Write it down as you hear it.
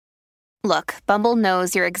Look, Bumble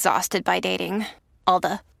knows you're exhausted by dating. All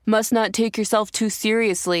the must not take yourself too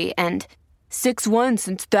seriously and 6'1"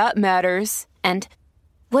 since that matters. And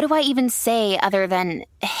what do I even say other than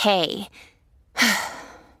hey?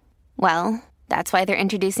 Well, that's why they're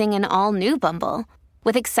introducing an all-new Bumble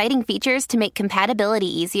with exciting features to make compatibility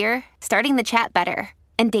easier, starting the chat better,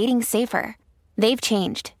 and dating safer. They've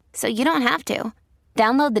changed, so you don't have to.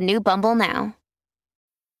 Download the new Bumble now.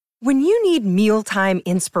 When you need mealtime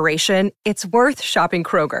inspiration, it's worth shopping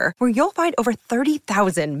Kroger, where you'll find over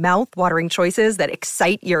 30,000 mouth-watering choices that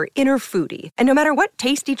excite your inner foodie. And no matter what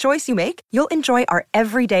tasty choice you make, you'll enjoy our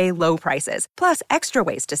everyday low prices, plus extra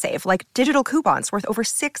ways to save, like digital coupons worth over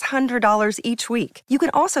 $600 each week. You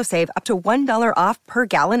can also save up to $1 off per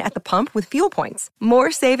gallon at the pump with fuel points.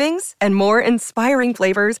 More savings and more inspiring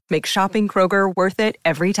flavors make shopping Kroger worth it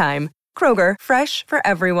every time. Kroger, fresh for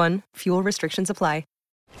everyone. Fuel restrictions apply.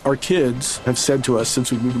 Our kids have said to us since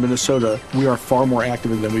we moved to Minnesota, we are far more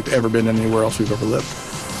active than we've ever been anywhere else we've ever lived.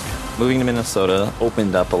 Moving to Minnesota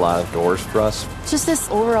opened up a lot of doors for us. Just this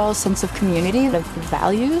overall sense of community, of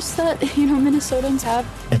values that, Minnesotans have.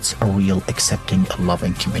 It's a real accepting,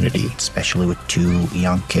 loving community, especially with 2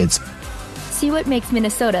 young kids. See what makes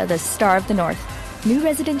Minnesota the star of the North. New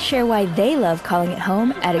residents share why they love calling it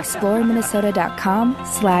home at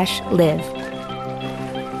exploreminnesota.com/live.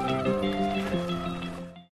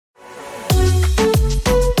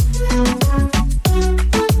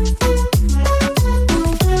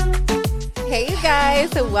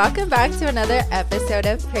 Welcome back to another episode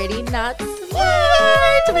of Pretty Not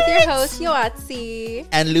Smart with your host, Yoatzi.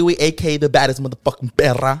 And Louie, a.k.a. the baddest motherfucking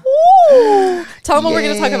perra. Ooh. Tell them what we're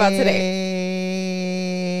going to talk about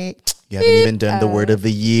today. You haven't even done the word of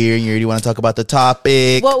the year, and you already want to talk about the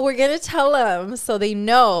topic. Well, we're going to tell them so they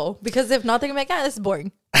know, because if not, they're going to be like, this is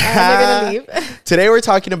boring. And they're going to leave. Today, we're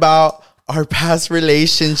talking about our past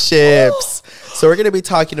relationships. So we're going to be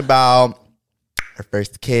talking about our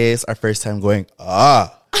first kiss, our first time going, all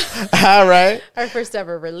right. Our first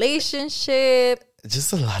ever relationship.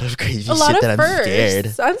 Just a lot of crazy shit that I'm scared.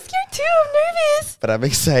 I'm scared too. I'm nervous. But I'm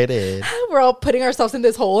excited. We're all putting ourselves in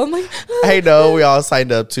this hole. I'm like, I know. We all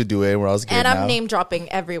signed up to do it. We're all scared. And I'm name dropping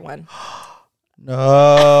everyone.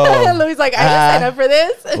 No. Louis like, I didn't sign up for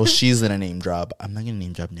this. Well, she's going to name drop. I'm not going to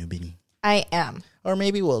name drop nobody. I am. Or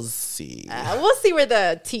maybe we'll see. We'll see where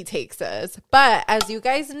the tea takes us. But as you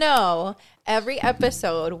guys know, every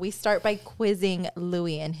episode we start by quizzing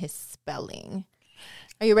Louis and his spelling.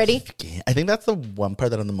 Are you ready? I think that's the one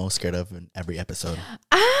part that I'm the most scared of in every episode.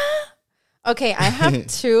 Okay, I have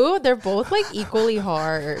 2. They're both like equally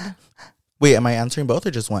hard. Wait, am I answering both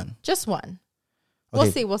or just one? Just one.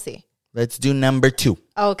 Okay. We'll see. Let's do number 2.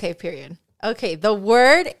 Okay, period. Okay, the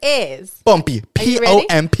word is... Pompii.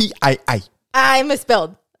 Pompii. I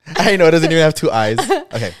misspelled. I know, it doesn't even have 2 I's.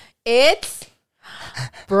 Okay. It's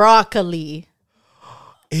broccoli.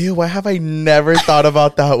 Ew, why have I never thought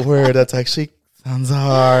about that word? That's actually sounds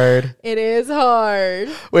hard. It is hard.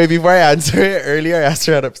 Wait, before I answer it, earlier I asked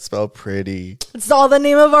her how to spell pretty. It's all the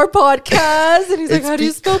name of our podcast. And he's like, how do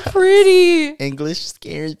you spell pretty? English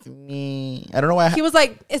scares me. I don't know why. He was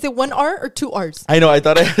like, is it 1 R or 2 R's? I know, I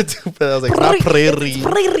thought I had 2, but I was like, it's not prairie.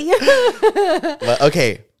 But,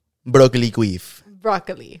 okay. Broccoli beef.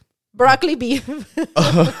 Broccoli beef.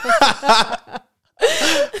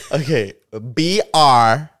 Okay.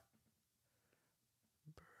 B-R-O-C.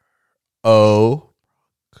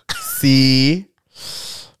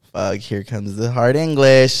 Fuck, here comes the hard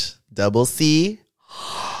English. Double C.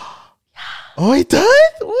 Oh, I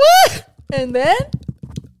done? What? And then?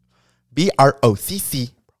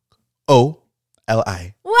 B-R-O-C-C-O-L-I.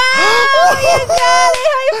 Wow, you got it. High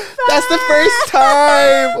five. That's the first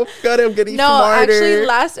time. Oh, God, I'm getting smarter. No, actually,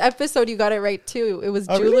 last episode you got it right too. It was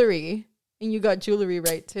jewelry. Really? And you got jewelry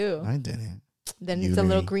right too. I didn't. Then it's a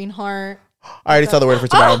little green heart. I already saw the word for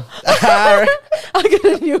tomorrow. I got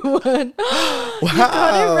a new one. Wow. You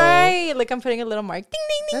got it right. Like, I'm putting a little mark. Ding,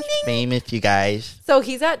 ding, ding, ding. Famous, you guys. So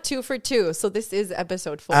he's at 2 for 2. So this is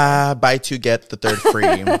episode 4. Buy 2, get the 3rd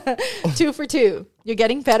free. 2 for 2. You're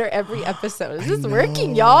getting better every episode. Is this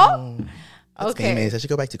working, y'all? That's okay. famous. I should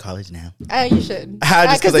go back to college now. You should.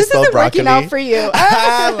 Just because I spelled broccoli. Working out for you.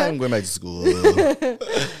 I'm going back to school.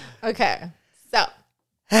 Okay.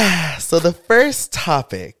 So the first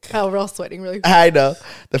topic. Oh, we're all sweating really quick. I know.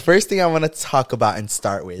 The first thing I want to talk about and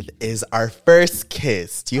start with is our first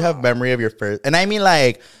kiss. Do you have memory of your first? And I mean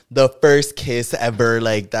like the first kiss ever,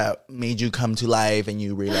 like that made you come to life and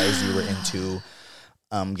you realized you were into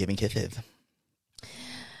giving kisses.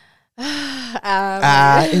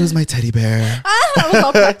 It was my teddy bear. I was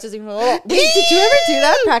all practicing. Wait, did you ever do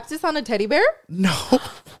that? Practice on a teddy bear? No.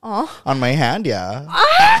 Oh. On my hand, yeah.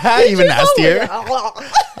 You Even know nastier. it.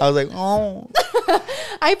 I was like, oh.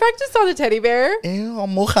 I practiced on a teddy bear. Ew,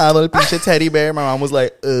 mojado el pinche teddy bear. My mom was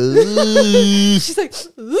like, ugh. She's like,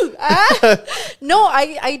 "Ooh, ah." No,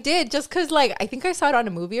 I did just because like I think I saw it on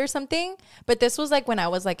a movie or something. But this was like when I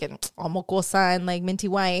was like in Mocosa and like Minty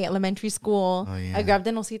White elementary school. Oh, yeah. I grabbed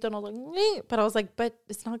an osito and I was like, "Meh." But I was like, but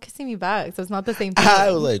it's not kissing me back, so it's not the same thing. I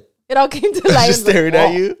was like, it all came to life. just staring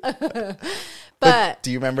at you. But Do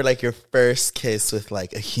you remember like your first kiss with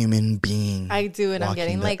like a human being? I do, and I'm walking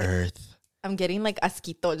getting the like earth.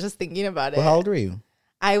 asquito just thinking about it. Well, how old were you?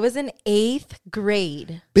 I was in 8th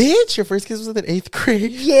grade. Bitch, your first kiss was in 8th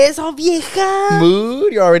grade. Yes, oh vieja.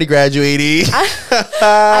 Mood, you're already graduating.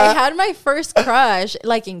 I had my first crush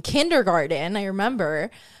like in kindergarten, I remember.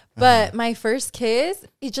 But my first kiss,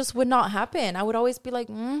 it just would not happen. I would always be like,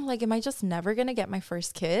 like, am I just never going to get my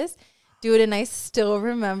first kiss? Dude, and I still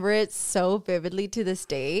remember it so vividly to this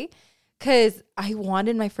day. Because I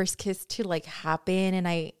wanted my first kiss to like happen. And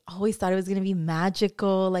I always thought it was going to be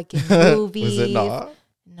magical, like in movies. Was it not?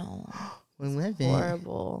 No. When was it?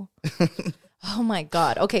 Horrible. Oh my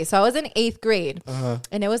God. Okay, so I was in 8th grade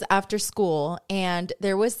and it was after school. And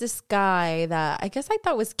there was this guy that I guess I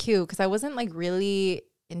thought was cute because I wasn't like really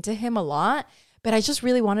into him a lot, but I just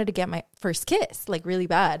really wanted to get my first kiss, like really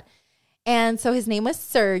bad. And so his name was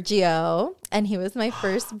Sergio and he was my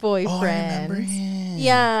first boyfriend. Oh, I remember him.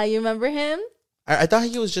 Yeah, you remember him? I thought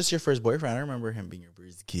he was just your first boyfriend. I remember him being your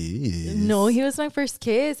first kiss. No, he was my first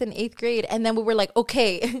kiss in 8th grade. And then we were like,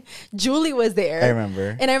 okay, Julie was there. I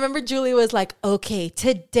remember. And I remember Julie was like, okay,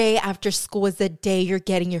 today after school is the day you're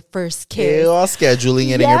getting your first kiss. Ew, all scheduling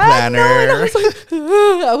it in your planner. No, and I was like,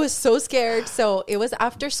 I was so scared. So it was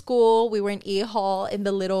after school. We were in E Hall in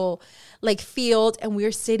the little like field and we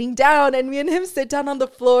were sitting down and me and him sit down on the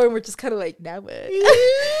floor and we're just kind of like, now what?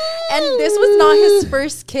 And this was not his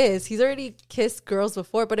first kiss. He's already kissed girls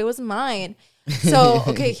before, but it was mine. So,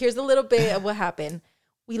 okay, here's a little bit of what happened.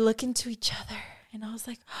 We look into each other and I was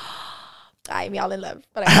like, I'm all in love.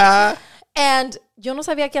 But and yo no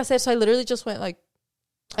sabía qué hacer. So I literally just went like,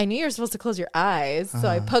 I knew you were supposed to close your eyes. So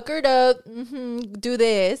I puckered up, do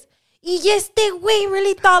this. Y este güey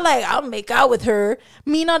really thought like, I'll make out with her.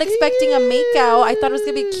 Me not expecting a make out. I thought it was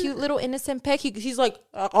going to be a cute little innocent peck. He's like,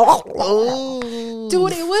 oh.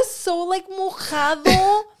 Dude, it was so like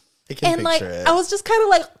mojado. And like, I was just kind of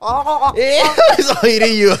like, He's all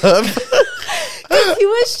eating you up. he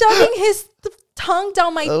was shoving his tongue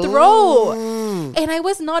down my throat. And I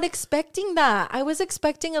was not expecting that. I was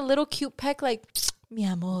expecting a little cute peck like, mi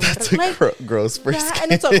amor. That's like, a gross first kiss.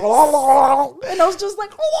 and it's like, and I was just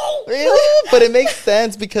like, But it makes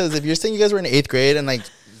sense because if you're saying you guys were in 8th grade and like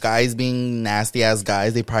guys being nasty ass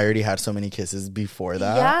guys, they probably already had so many kisses before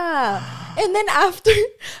that. Yeah. And then after,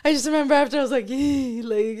 I just remember after I was like,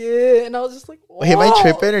 and I was just like, Wait, am I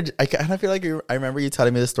tripping? Or I kind of feel like I remember you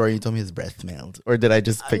telling me the story. You told me his breath smelled, or did I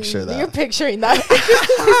just picture that? You're picturing that.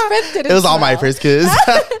 His breath didn't It was all my smell. first kiss.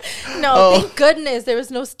 No, thank goodness there was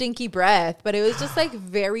no stinky breath, but it was just like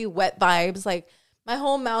very wet vibes. Like my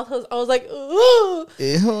whole mouth was, I was like, ooh.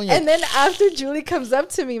 Ew, yeah. And then after Julie comes up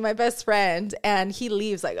to me, my best friend, and he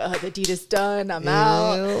leaves like, oh, the deed is done. I'm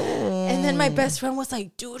out. And then my best friend was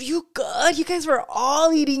like, dude, you good? You guys were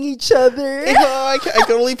all eating each other. I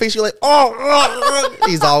can only picture you like,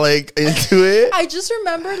 he's all like into it. I just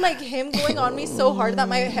remember like him going on me so hard that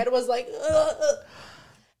my head was like,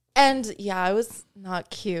 and yeah, it was not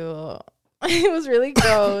cute. It was really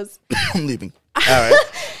gross. I'm leaving. All right.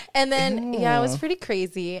 And then, yeah, it was pretty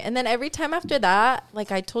crazy. And then every time after that,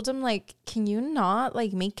 like I told him, like, can you not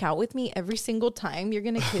like make out with me every single time you're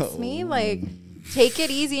going to kiss me? Like, take it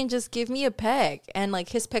easy and just give me a peck. And like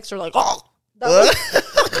his pecks are like,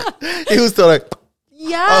 He was still like,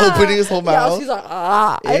 yeah. opening his whole mouth. Yeah, he's like,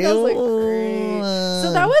 And I was like, great.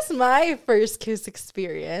 So that was my first kiss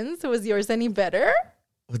experience. Was yours any better?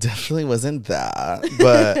 Well, definitely wasn't that.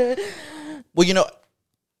 But, well, you know,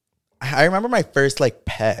 I remember my first like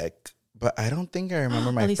peck, but I don't think I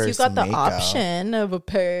remember my At least first you got the makeout. option of a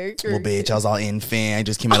peck. Well, bitch, I was all infant. I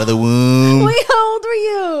just came out of the womb. Wait, how old were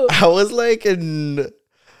you? I was like in,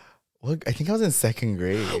 I think I was in 2nd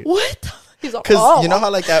grade. What? He's like, Because you know how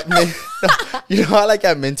like at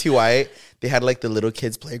at Minty White, they had like the little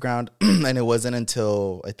kids playground, and it wasn't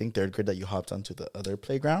until I think 3rd grade that you hopped onto the other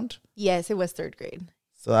playground. Yes, it was 3rd grade.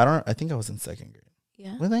 So I think I was in 2nd grade.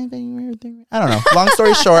 Yeah. Was anything weird? I don't know. Long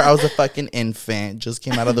story short, I was a fucking infant. Just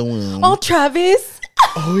came out of the womb. Oh, Travis.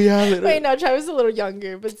 Oh, yeah. Literally. Wait, no, Travis is a little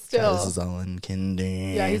younger, but still. This is all in kinder.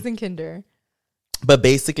 Yeah, he's in kinder. But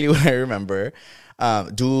basically what I remember,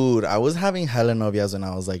 dude, I was having hella novias when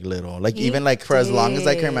I was like little. Like even like for as long as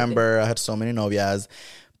I can remember, I had so many novias.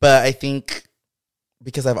 But I think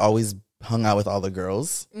because I've always hung out with all the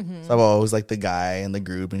girls, so I'm always like the guy in the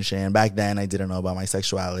group and shit. And back then I didn't know about my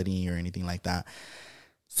sexuality or anything like that.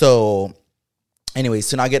 So anyways,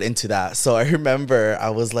 to not get into that. So I remember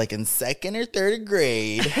I was like in 2nd or 3rd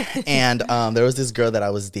grade and there was this girl that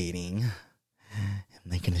I was dating.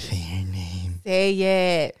 I'm not gonna say her name. Say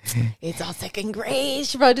it. It's all 2nd grade.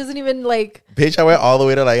 She probably doesn't even like. Bitch, I went all the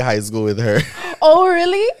way to like high school with her. Oh,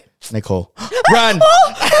 really? Nicole. Run!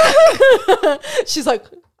 She's like,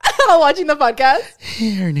 watching the podcast.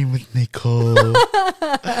 Her name was Nicole.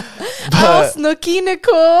 Oh, Snooki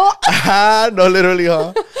Nicole. No, literally,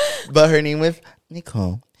 huh? But her name was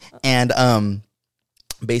Nicole. And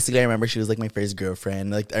basically I remember she was like my first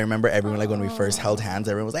girlfriend. Like I remember everyone like when we first held hands,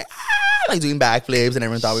 everyone was like, like doing backflips and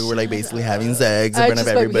everyone thought we were like basically having sex in front of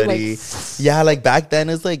everybody. Yeah, like back then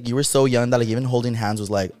it's like you were so young that like even holding hands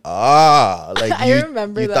was like like I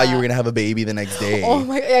remember you that. thought you were gonna have a baby the next day. Oh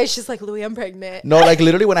my god, yeah, she's like, Louis, I'm pregnant. No, like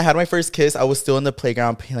literally when I had my first kiss, I was still in the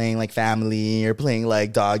playground playing like Family or playing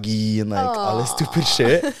like Doggy and like all this stupid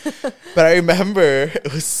shit. But I remember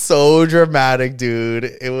it was so dramatic,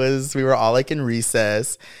 dude. We were all like in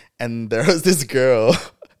recess and there was this girl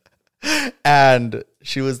and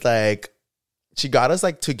she was like, she got us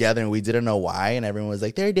like together and we didn't know why, and everyone was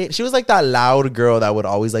like, they're dating. She was like that loud girl that would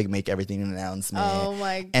always like make everything an announcement. Oh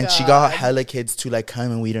my god. And she got hella kids to like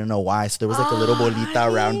come and we didn't know why. So there was like a little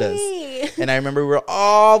bolita around us. And I remember we were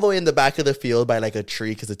all the way in the back of the field by like a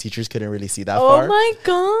tree because the teachers couldn't really see that far. Oh my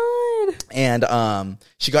god. And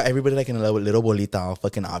she got everybody like in a little bolita, all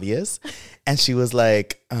fucking obvious. And she was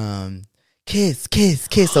like, kiss, kiss,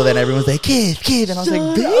 kiss. So then everyone's like, kiss, kiss. And I was like,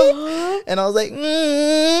 bitch. And I was like,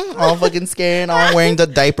 all fucking scared, all wearing the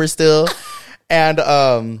diaper still.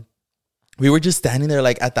 And we were just standing there.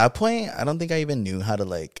 Like at that point, I don't think I even knew how to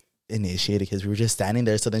like initiate a kiss. We were just standing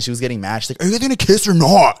there. So then she was getting mad. She's like, are you guys gonna kiss or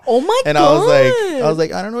not? Oh my and god. I was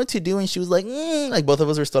like, I don't know what to do. And she was like, like both of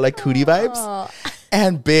us were still like cootie vibes.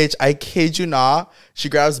 And bitch, I kid you not, she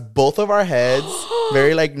grabs both of our heads,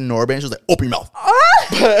 very like Norbert. She was like, open your mouth.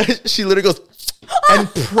 But she literally goes and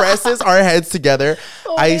presses our heads together.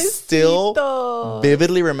 I still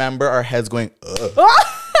vividly remember our heads going, ugh.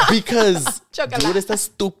 Because dude, esta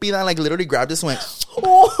estúpida like literally grabbed us and went,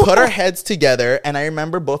 put our heads together. And I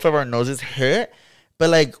remember both of our noses hurt. But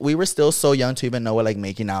like we were still so young to even know what like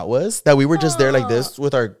making out was, that we were just there like this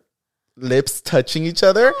with our lips touching each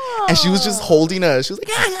other. And she was just holding us. She was like,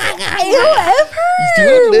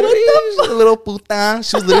 dude, literally, she was a little puta.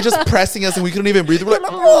 She was literally just pressing us and we couldn't even breathe. We were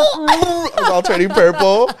like, I was all turning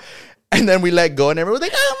purple. And then we let go and everyone was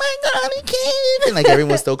like, oh my god, he came. And like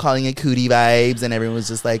everyone was still calling it cootie vibes and everyone was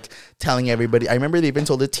just like telling everybody. I remember they even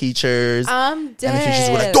told the teachers. I'm dead. And the teachers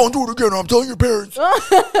were like, don't do it again, I'm telling your parents.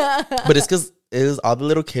 But it's because all the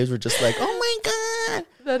little kids were just like, oh my god.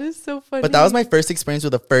 That is so funny. But that was my first experience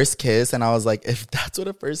with a first kiss. And I was like, if that's what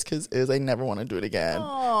a first kiss is, I never want to do it again.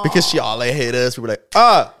 Aww. Because she all like hit us. We were like,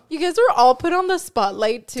 You guys were all put on the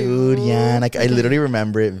spotlight too. Dude, yeah. And like I literally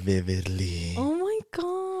remember it vividly. Oh my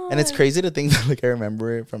god. And it's crazy to think that like I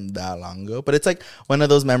remember it from that long ago. But it's like one of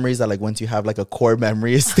those memories that like once you have like a core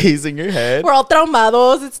memory, it stays in your head. We're all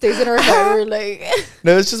traumados. It stays in our head. We're like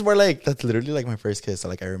no, it's just more like that's literally like my first kiss. So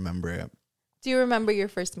like I remember it. Do you remember your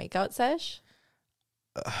first makeout sesh?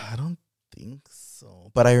 I don't think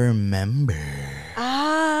so. But I remember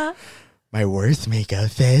my worst makeout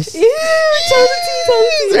sesh. Ew, tell the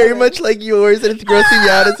tea. Very much like yours, and it's grossing me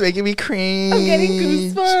out. It's making me cringe. I'm getting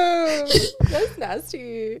goosebumps. That's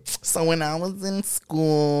nasty. So when I was in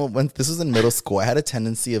school, when this was in middle school, I had a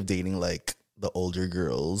tendency of dating like the older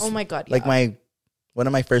girls. Oh my god! Yeah. Like one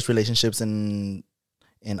of my first relationships in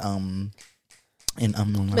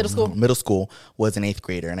middle school was an 8th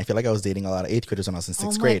grader, and I feel like I was dating a lot of 8th graders when I was in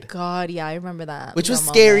 6th grade. Oh my god, yeah, I remember that. Which was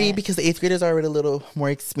scary because the 8th graders are already a little more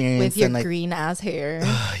experienced with your and like, green ass hair.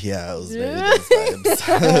 Yeah, it was very those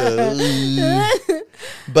vibes.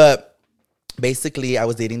 But basically, I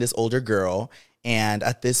was dating this older girl, and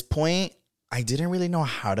at this point, I didn't really know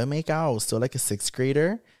how to make out. I was still like a 6th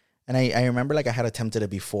grader. And I remember like I had attempted it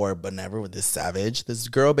before, but never with this savage. This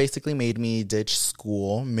girl basically made me ditch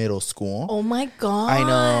middle school. Oh my god. I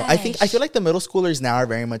know. I feel like the middle schoolers now are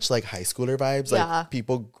very much like high schooler vibes. Yeah. Like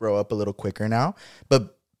people grow up a little quicker now.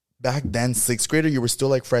 But back then, 6th grader, you were still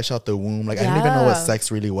like fresh out the womb. Like I didn't even know what sex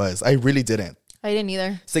really was. I really didn't. I didn't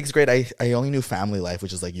either. 6th grade, I only knew family life,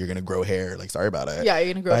 which is like you're gonna grow hair. Like sorry about it. Yeah,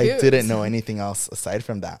 you're gonna grow hair. I didn't know anything else aside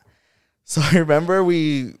from that. So I remember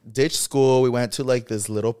we ditched school. We went to like this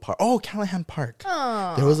little park. Oh, Callahan Park.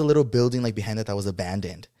 Aww. There was a little building like behind it that was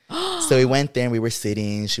abandoned. So we went there and we were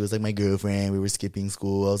sitting. She was like my girlfriend. We were skipping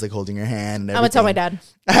school. I was like holding her hand. And I'm gonna tell my dad.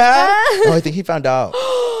 No, I think he found out.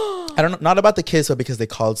 I don't know, not about the kids, but because they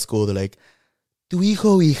called school. They're like, tu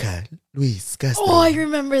hijo o hija, Luis Castro. Oh, I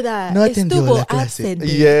remember that. No atendió la clase. Absent.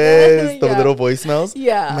 Yes, the Yeah. little voicemails.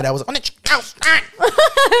 Yeah. And my dad was like,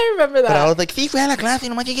 I remember but I that. was like, sí, fui a la clase,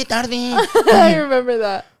 nomás llegué tarde. I remember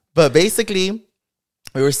that. But basically,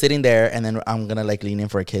 we were sitting there, and then I'm gonna like lean in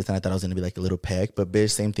for a kiss, and I thought I was gonna be like a little peck, but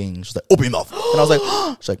bitch, same thing. She's like, open your mouth, and I was like,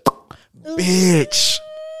 she's like, bitch.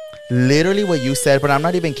 Literally what you said, but I'm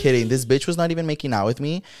not even kidding. This bitch was not even making out with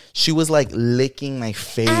me. She was like licking my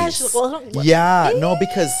face. Yeah, no,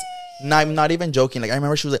 because I'm not even joking. Like I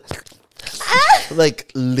remember she was like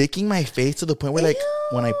licking my face to the point where like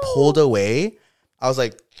when I pulled away, I was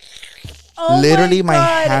like, literally my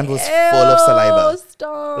hand was full of saliva.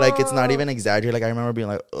 Stop. Like it's not even exaggerated. Like I remember being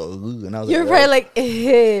like, oh, and I was You're like, probably like,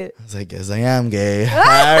 eh. I was like, yes, I am gay. All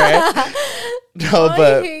right. No,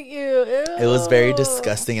 but I hate you. Ew. it was very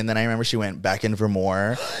disgusting. And then I remember she went back in for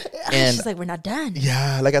more. And she's like, we're not done.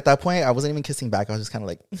 yeah, like at that point, I wasn't even kissing back. I was just kind of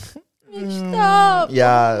like, Stop.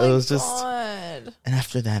 yeah, Oh it my was just. God. And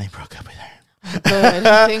after that, I broke up with her. Good.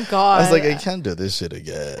 Thank God. I was like, I can't do this shit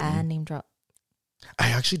again. Name drop.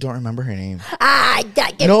 I actually don't remember her name.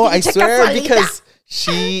 No, No, I swear, because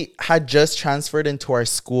she had just transferred into our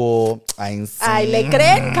schow. Ay, ¿le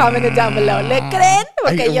creen? Comment it down below. ¿Le creen?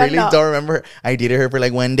 I really don't remember her. I dated her for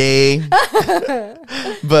like one day.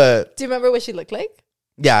 But do you remember what she looked like?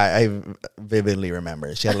 yeah, I vividly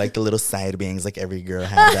remember. She had like the little side bangs like every girl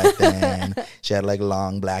had back then. She had like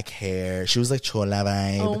long black hair. She was like chola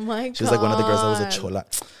vibe. Oh my God. She was like one of the girls that was a chola.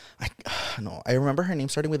 No, I remember her name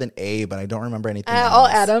starting with an A, but I don't remember anything else. Oh,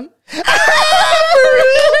 Adam. It's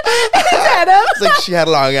Adam. It's like she had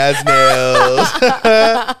long ass nails.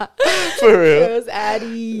 For real. It was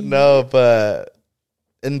Addie. No, but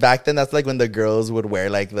and back then that's like when the girls would wear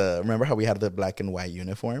like remember how we had the black and white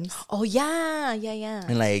uniforms? Oh yeah.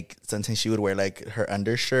 And like sometimes she would wear like her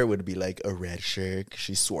undershirt would be like a red shirt.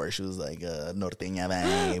 She swore she was like a norteña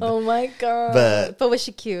vibe. Oh my God. But was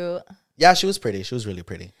she cute? Yeah, she was pretty. She was really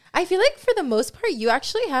pretty. I feel like for the most part, you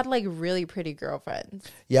actually had like really pretty girlfriends.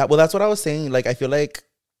 Yeah, well, that's what I was saying. Like, I feel like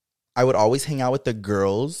I would always hang out with the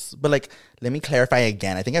girls. But like, let me clarify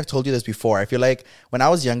again. I think I've told you this before. I feel like when I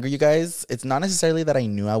was younger, you guys, it's not necessarily that I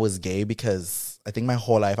knew I was gay because I think my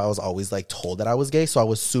whole life I was always like told that I was gay. So I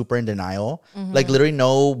was super in denial. Mm-hmm. Like literally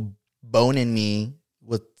no bone in me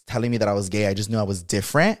was telling me that I was gay. I just knew I was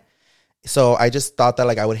different. So I just thought that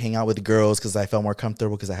like I would hang out with girls because I felt more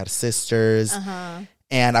comfortable because I had sisters.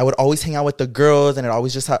 And I would always hang out with the girls, and it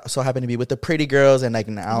always just so happened to be with the pretty girls. And like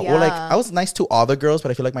now, or like I was nice to all the girls,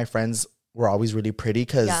 but I feel like my friends were always really pretty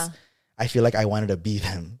because I feel like I wanted to be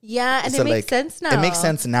them. Yeah, and so it makes sense now. It makes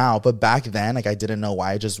sense now, but back then, like I didn't know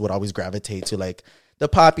why. I just would always gravitate to like the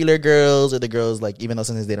popular girls or the girls, like even though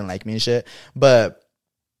sometimes they didn't like me and shit. But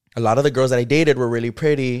a lot of the girls that I dated were really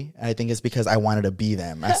pretty. And I think it's because I wanted to be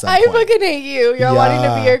them at some point. I fucking hate you. You're wanting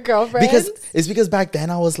to be your girlfriend. Because back then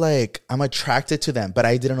I was like, I'm attracted to them. But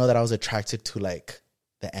I didn't know that I was attracted to like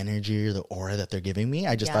the energy or the aura that they're giving me.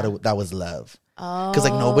 I just thought that was love. Because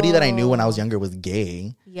like nobody that I knew when I was younger was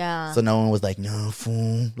gay. Yeah. So no one was like, no,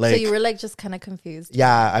 fool. Like, so you were like just kind of confused.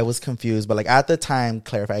 Yeah, I was confused. But like at the time,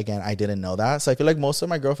 clarify again, I didn't know that. So I feel like most of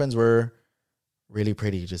my girlfriends were really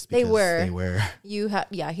pretty just because they were. You had,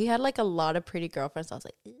 he had like a lot of pretty girlfriends. So I was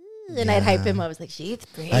like, and I'd hype him up. I was like, she's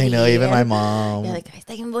pretty. I know, even my mom. Yeah, like,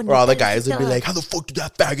 or all the guys would be like, how the fuck did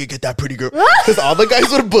that faggot get that pretty girl? Because all the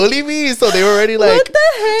guys would bully me. So they were already like, what the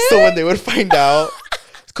heck? So when they would find out,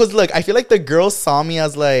 because look, I feel like the girls saw me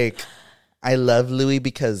as like, I love Louis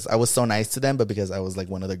because I was so nice to them, but because I was like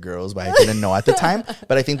one of the girls, but I didn't know at the time.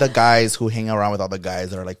 But I think the guys who hang around with all the guys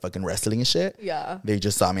that are like fucking wrestling and shit, they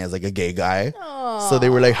just saw me as like a gay guy. Aww. So they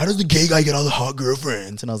were like, how does the gay guy get all the hot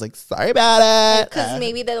girlfriends? And I was like, sorry about it. Because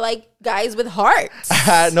maybe they're like guys with hearts.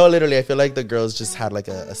 No, literally, I feel like the girls just had like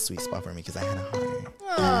a sweet spot for me because I had a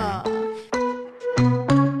heart. Aww.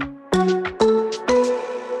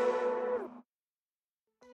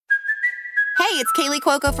 Hey, it's Kaylee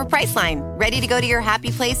Cuoco for Priceline. Ready to go to your happy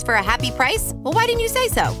place for a happy price? Well, why didn't you say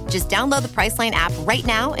so? Just download the Priceline app right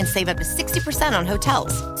now and save up to 60% on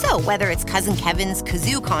hotels. So whether it's Cousin Kevin's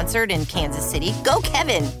Kazoo Concert in Kansas City, go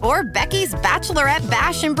Kevin, or Becky's Bachelorette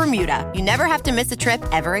Bash in Bermuda, you never have to miss a trip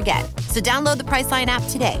ever again. So download the Priceline app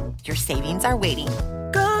today. Your savings are waiting.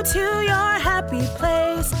 Go to your happy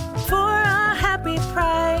place for a happy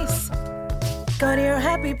price. Go to your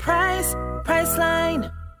happy price,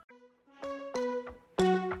 Priceline.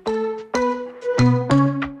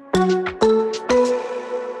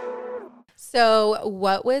 So,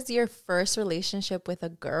 what was your first relationship with a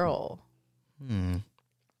girl?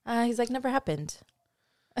 He's like, never happened.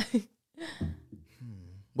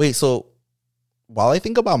 Wait, so while I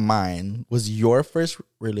think about mine, was your first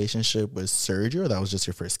relationship with Sergio, or that was just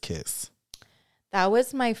your first kiss? That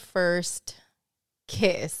was my first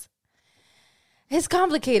kiss. It's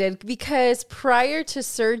complicated because prior to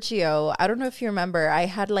Sergio, I don't know if you remember, I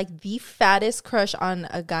had like the fattest crush on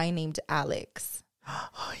a guy named Alex.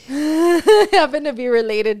 Oh, yeah. Happened to be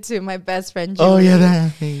related to my best friend Julie. Oh, yeah,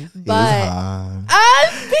 that. But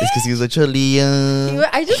it's because he was a Chilean.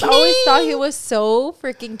 I just always thought he was so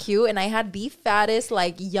freaking cute, and I had the fattest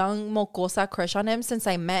like young mocosa crush on him since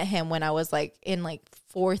I met him when I was like in like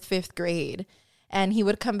 4th, 5th grade. And he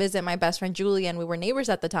would come visit my best friend Julie, and we were neighbors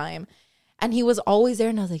at the time. And he was always there,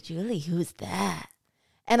 and I was like, Julie, who's that?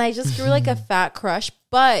 And I just grew like a fat crush,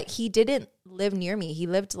 but he didn't live near me. He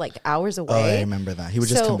lived like hours away. Oh, I remember that. He would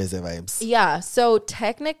just come visit vibes. Yeah. So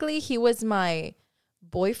technically he was my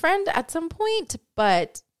boyfriend at some point,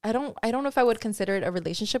 but I don't know if I would consider it a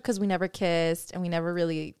relationship because we never kissed and we never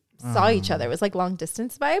really saw each other. It was like long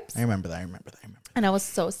distance vibes. I remember that. And I was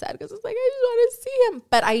so sad because I was like, I just want to see him.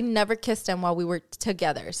 But I never kissed him while we were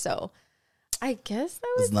together. So I guess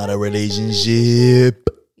that was not a relationship.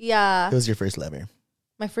 Yeah. It was your first lover.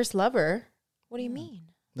 My first lover? What do you mean?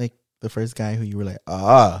 Like the first guy who you were like,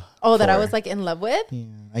 that I was like in love with? Yeah,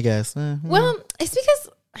 I guess. Well, it's because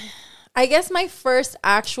I guess my first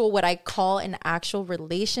actual, what I call an actual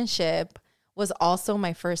relationship, was also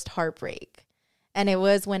my first heartbreak. And it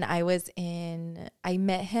was when I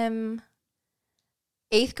met him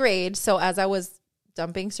 8th grade. So as I was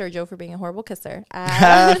dumping Sergio for being a horrible kisser,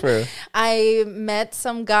 I met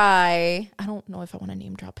some guy. I don't know if I want to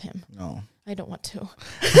name drop him. No. I don't want to.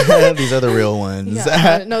 These are the real ones.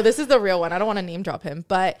 Yeah, no, this is the real one. I don't want to name drop him.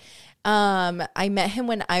 But I met him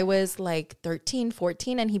when I was like 13,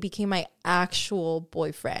 14, and he became my actual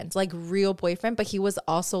boyfriend, like real boyfriend. But he was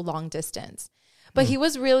also long distance. But he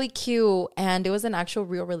was really cute, and it was an actual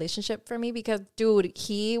real relationship for me because, dude,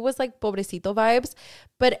 he was like pobrecito vibes.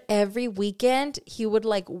 But every weekend, he would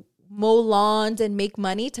like mow lawns and make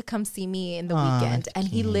money to come see me in the weekend. And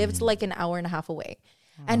he lived like an hour and a half away.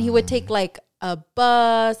 And he would take like a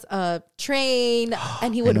bus, a train,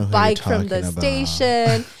 and he would bike from the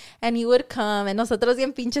station. And he would come, and nosotros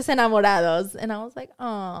bien pinches enamorados. And I was like,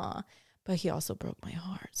 aw. But he also broke my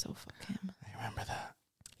heart, so fuck him. I remember that.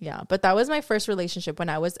 Yeah, but that was my first relationship when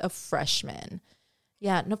I was a freshman.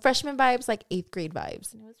 Yeah, no, freshman vibes, like 8th grade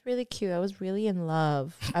vibes. And it was really cute. I was really in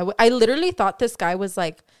love. I literally thought this guy was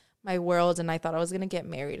like my world, and I thought I was going to get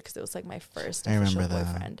married because it was like my first official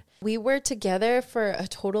boyfriend. We were together for a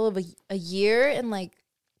total of a year and like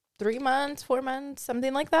 3 months, 4 months,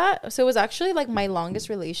 something like that. So it was actually like my longest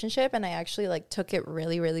relationship, and I actually like took it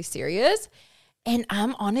really, really serious. And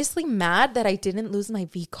I'm honestly mad that I didn't lose my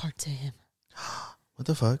V card to him. What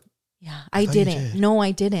the fuck? Yeah, I didn't. No,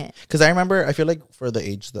 I didn't. Because I remember, I feel like for the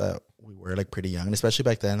age that we were like pretty young, and especially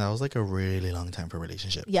back then, that was like a really long time for a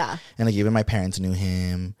relationship. Yeah. And like even my parents knew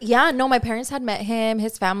him. Yeah, no, my parents had met him,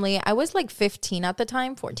 his family. I was like 15 at the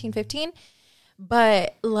time, 14, 15.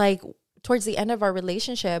 But like towards the end of our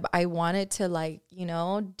relationship, I wanted to like, you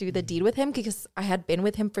know, do the deed with him because I had been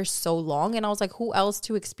with him for so long. And I was like, who else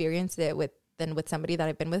to experience it with than with somebody that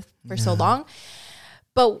I've been with for so long?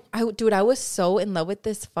 But I was so in love with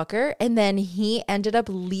this fucker. And then he ended up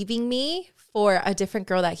leaving me for a different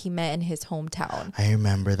girl that he met in his hometown. I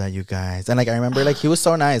remember that, you guys. And like, I remember like he was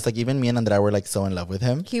so nice. Like even me and Andrea were like so in love with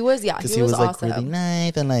him. He was, yeah. Because he was like really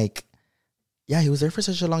nice. And like, yeah, he was there for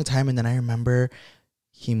such a long time. And then I remember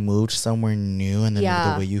he moved somewhere new. And then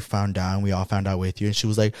the way you found out, and we all found out with you. And she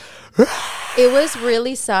was like, it was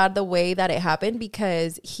really sad the way that it happened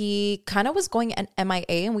because he kind of was going MIA,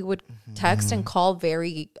 and we would text and call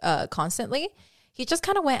very constantly. He just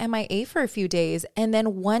kind of went MIA for a few days. And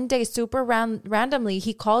then one day, super randomly,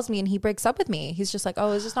 he calls me and he breaks up with me. He's just like,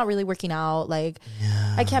 oh, it's just not really working out. Like,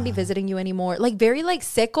 I can't be visiting you anymore. Like, very like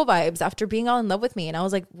seco vibes after being all in love with me. And I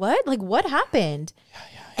was like, what? Like, what happened?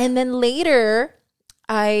 And then later,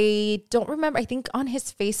 I don't remember. I think on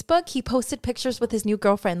his Facebook, he posted pictures with his new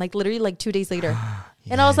girlfriend, like literally like 2 days later.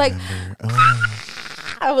 And I was like,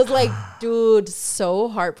 I was like, dude, so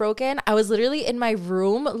heartbroken. I was literally in my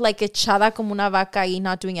room, like echada como una vaca y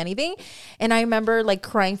not doing anything. And I remember like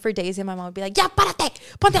crying for days, and my mom would be like, ya, párate,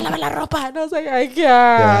 ponte a lavar la ropa. And I was like, I can't.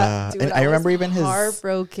 Yeah. Dude, and I remember even his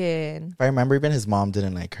heartbroken. I remember even his mom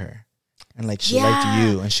didn't like her. And like she liked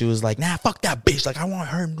you, and she was like, nah, fuck that bitch. Like I want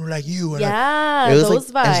her to like you. And yeah, like, it was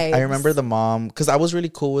those like, vibes. I remember the mom, because I was really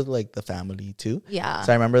cool with like the family too. Yeah.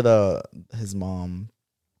 So I remember his mom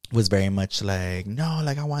was very much like, no,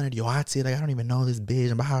 like I wanted Yoatzi, like I don't even know this bitch.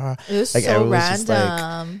 And blah, blah, blah. It was like, so was random. just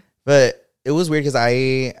like, but it was weird because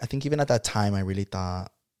I think even at that time I really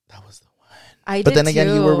thought that was the one. But then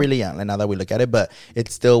again, you were really young. Like now that we look at it, but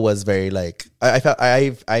it still was very like I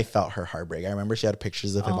felt her heartbreak. I remember she had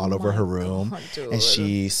pictures of him all over her room, and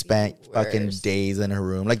she spent fucking days in her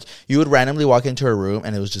room. Like you would randomly walk into her room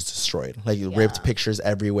and it was just destroyed. Like ripped pictures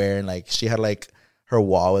everywhere, and like she had like her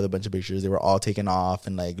wall with a bunch of pictures. They were all taken off,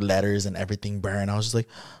 and like letters and everything burned. I was just like,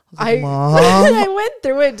 Mom. I went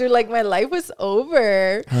through it, dude. Like my life was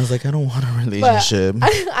over. I was like, I don't want a relationship.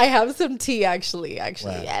 I have some tea actually.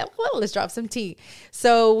 Wow. Yeah, well, let's drop some tea.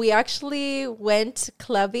 So we actually went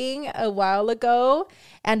clubbing a while ago,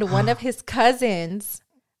 and one of his cousins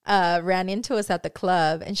ran into us at the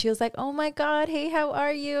club, and she was like, "Oh my God, hey, how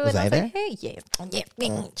are you?" Was and I was there? like, "Hey, yes,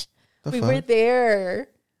 we were there."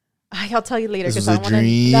 I'll tell you later because I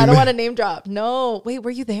don't want to name drop. No, wait, were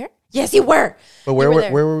you there? Yes, you were. But where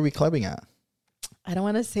were we clubbing at? I don't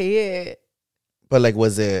want to say it. But like,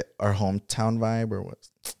 was it our hometown vibe or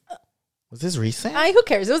was this recent? Who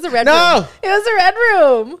cares? It was the red room. It was the red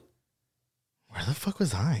room. Where the fuck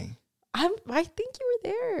was I? I think you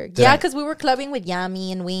were there. Because we were clubbing with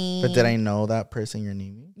Yami and Wayne. But did I know that person you're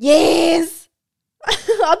naming? Yes.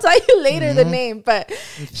 I'll tell you later the name. But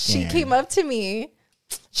she came up to me.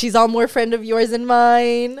 She's all more friend of yours than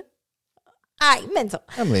mine. Mental.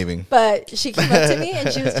 I'm leaving. But she came up to me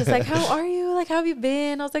and she was just like, how are you? Like, how have you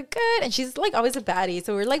been? I was like, good. And she's like always a baddie.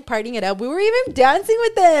 So we're like partying it up. We were even dancing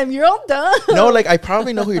with them. You're all dumb. No, like I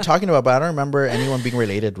probably know who you're talking about, but I don't remember anyone being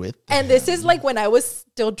related with them. And this is like when I was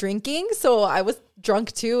still drinking. So I was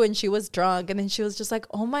drunk too and she was drunk. And then she was just like,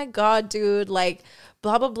 oh my God, dude. Like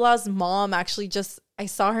blah, blah, blah's mom actually I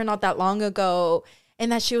saw her not that long ago.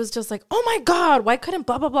 And that she was just like, oh my God, why couldn't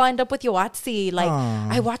blah, blah, blah end up with Yoatzi? Like,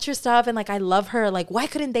 I watch her stuff and like, I love her. Like, why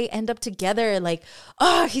couldn't they end up together? Like,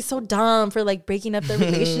 oh, he's so dumb for like breaking up their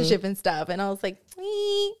relationship and stuff. And I was like,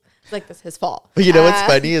 like, that's his fault. But you know what's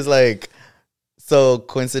funny is like, so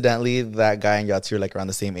coincidentally, that guy and Yatsu are like around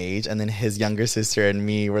the same age. And then his younger sister and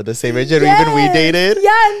me were the same age. And even we dated.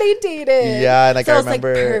 Yeah, and they dated. Yeah, and like so I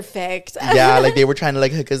remember. Like, perfect. Yeah, like they were trying to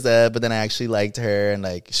like hook us up. But then I actually liked her. And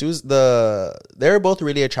like they were both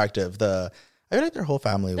really attractive. I feel like their whole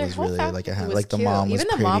family was really like like the mom was even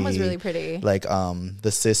pretty. The mom was really pretty. Like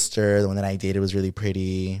the sister, the one that I dated was really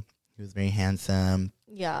pretty. He was very handsome.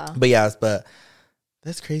 Yeah. But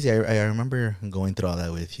that's crazy. I remember going through all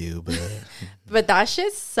that with you, but but that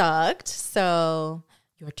shit sucked. So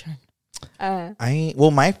your turn.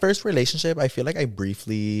 My first relationship, I feel like I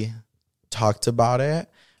briefly talked about it.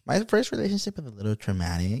 My first relationship was a little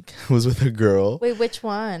traumatic. It was with a girl. Wait, which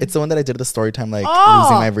one? It's the one that I did at the story time, like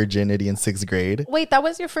losing my virginity in 6th grade. Wait, that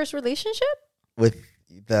was your first relationship? With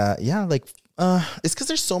that, yeah, like it's because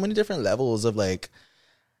there's so many different levels of like.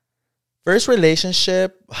 First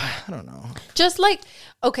relationship, I don't know. Just like,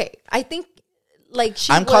 okay, I think like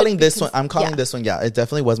I'm calling this one. Yeah, it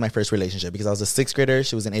definitely was my first relationship because I was a 6th grader.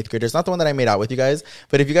 She was an 8th grader. It's not the one that I made out with you guys.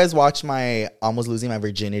 But if you guys watch my almost losing my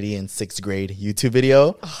virginity in 6th grade YouTube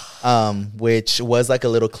video, which was like a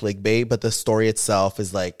little clickbait, but the story itself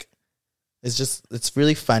is like, it's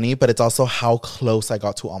really funny, but it's also how close I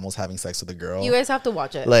got to almost having sex with a girl. You guys have to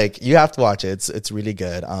watch it. Like you have to watch it. It's really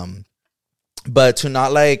good. But to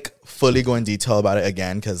not like fully go in detail about it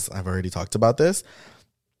again, because I've already talked about this.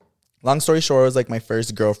 Long story short, it was like my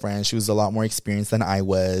first girlfriend. She was a lot more experienced than I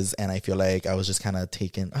was. And I feel like I was just kind of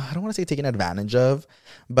I don't want to say taken advantage of,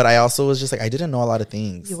 but I also was just like, I didn't know a lot of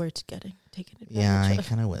things. You were taken advantage of. Yeah, I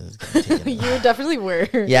kind of was. You definitely were.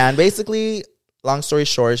 Yeah, and basically, long story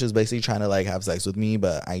short, she was basically trying to like have sex with me,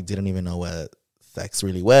 but I didn't even know what sex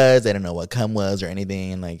really was. I didn't know what cum was or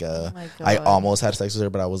anything. Like I almost had sex with her,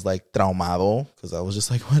 but I was like traumado because I was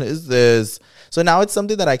just like, what is this? So now it's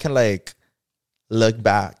something that I can like look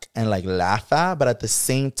back and like laugh at, but at the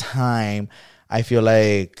same time I feel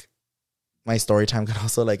like my story time can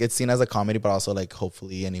also like, it's seen as a comedy, but also like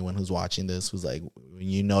hopefully anyone who's watching this who's like,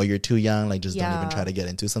 you know, you're too young, like just don't even try to get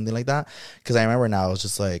into something like that. Because I remember now I was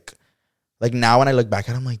just like now when I look back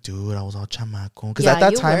at it, I'm like, dude, I was all chamaco. Because at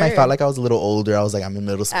that time, I felt like I was a little older. I was like, I'm in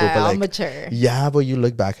middle school. But like, mature. Yeah, but you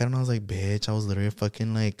look back at it and I was like, bitch, I was literally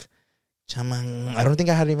fucking like, chamang. I don't think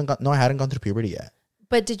I hadn't gone through puberty yet.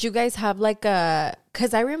 But did you guys have like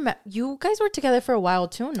because I remember you guys were together for a while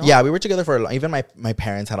too, no? Yeah, we were together for a long. Even my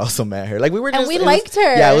parents had also met her. Like we were just, and we liked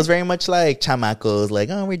her. Yeah, it was very much like chamacos, like,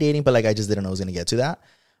 oh, we're dating. But like, I just didn't know I was going to get to that.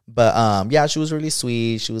 But yeah, she was really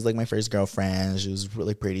sweet. She was like my first girlfriend. She was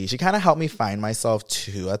really pretty. She kind of helped me find myself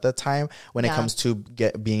too at the time when it comes to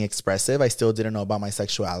being expressive. I still didn't know about my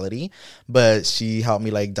sexuality, but she helped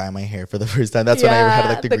me like dye my hair for the first time. That's when I had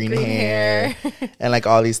like the green hair and like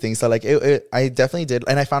all these things. So like I definitely did,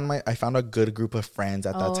 and I found a good group of friends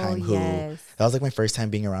at that time who that was like my first time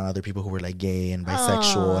being around other people who were like gay and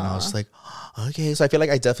bisexual, and I was just like, okay. So I feel like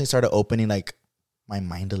I definitely started opening like my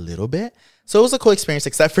mind a little bit. So it was a cool experience,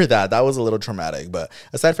 except for that was a little traumatic, but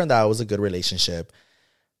aside from that, it was a good relationship.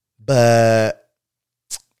 But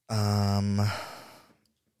I'm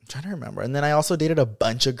trying to remember. And then I also dated a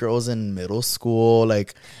bunch of girls in middle school.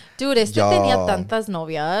 Like, dude, tenía tantas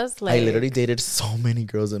novias. Like, I literally dated so many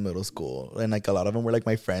girls in middle school, and like a lot of them were like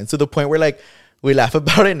my friends, to the point where like we laugh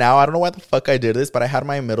about it now. I don't know why the fuck I did this, but I had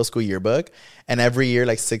my middle school yearbook, and every year,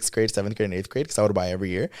 like 6th grade, 7th grade, and 8th grade, because I would buy every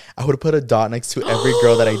year, I would put a dot next to every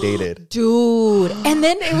girl that I dated. Dude. And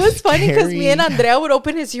then it was funny because me and Andrea would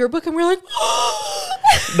open his yearbook and we were like,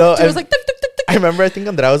 no, it was like, tuk, tuk, tuk, tuk. I remember, I think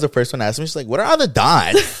Andrea was the first one to ask me. She's like, what are all the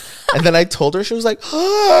dots? And then I told her, she was like,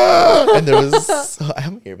 oh. And there was, I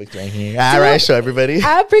have my yearbook right here. All right, show everybody.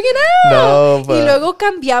 Bring it out. No, but. Y luego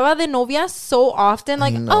cambiaba de novia so often.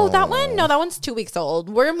 Like, oh, that one? No, that one's 2 weeks old.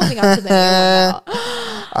 We're moving on to the new one now.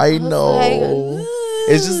 I know. Like,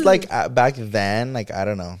 it's just like back then, like, I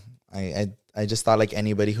don't know. I just thought like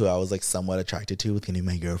anybody who I was like somewhat attracted to was going to be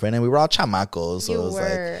my girlfriend. And we were all chamacos. So it was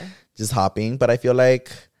like just hopping. But I feel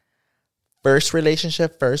like first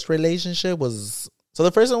relationship was... So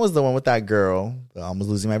the first one was the one with that girl. I almost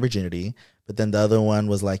losing my virginity. But then the other one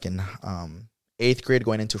was like in 8th grade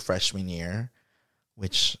going into freshman year,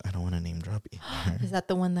 which I don't want to name drop either. Is that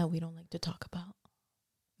the one that we don't like to talk about?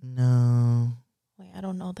 No. Wait, I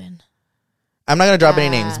don't know then. I'm not going to drop any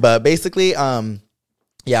names. But basically,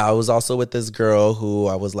 yeah, I was also with this girl who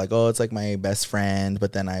I was like, oh, it's like my best friend.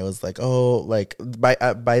 But then I was like, oh, like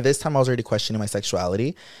by this time I was already questioning my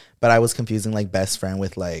sexuality. But I was confusing like best friend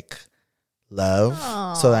with like love.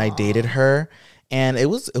 Aww. So I dated her, and it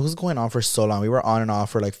was going on for so long. We were on and off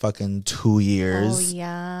for like fucking 2 years. Oh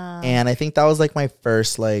yeah. And I think that was like my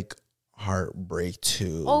first like heartbreak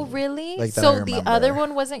too. Oh really? Like, so the other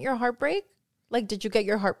one wasn't your heartbreak? Like, did you get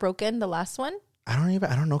your heart broken, the last one? I don't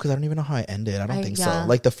know, because I don't even know how it ended. I don't think so.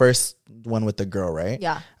 Like the first one with the girl, right?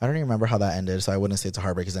 Yeah. I don't even remember how that ended, so I wouldn't say it's a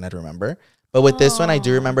heartbreak because then I'd remember. But with this one, I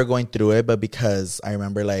do remember going through it, but because I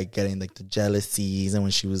remember like getting like the jealousies, and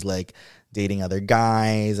when she was like dating other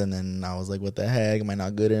guys, and then I was like, what the heck? Am I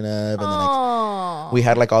not good enough? And then like we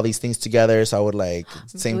had like all these things together, so I would like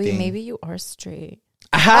same thing. Maybe you are straight.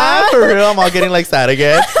 For real? I'm all getting like sad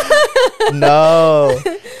again. No.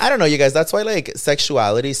 I don't know, you guys. That's why like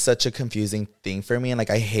sexuality is such a confusing thing for me, and like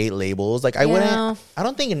I hate labels. Like I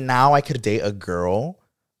don't think now I could date a girl,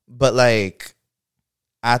 but like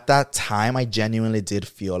at that time I genuinely did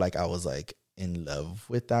feel like I was like in love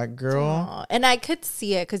with that girl. Aww. And I could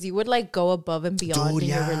see it because you would like go above and beyond in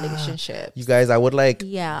your relationship. You guys, I would like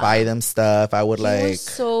buy them stuff. I would like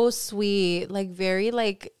so sweet, like very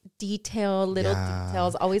like detailed little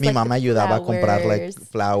details. Always Mi like mamá ayudaba a comprar like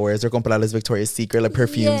flowers or comprarles Victoria's Secret like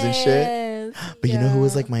perfumes and shit. But you know who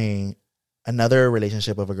was like another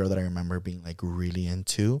relationship of a girl that I remember being like really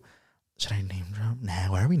into? Should I name drop?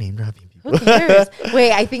 Nah, why are we name dropping people? Who cares?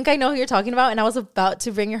 Wait, I think I know who you're talking about, and I was about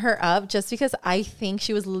to bring her up just because I think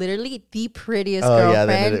she was literally the prettiest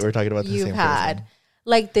girlfriend we're talking about the you've same had. person.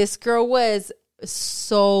 Like this girl was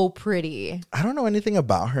so pretty. I don't know anything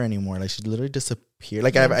about her anymore. Like she literally disappeared.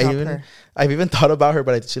 Like I've even thought about her,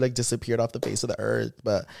 but she like disappeared off the face of the earth.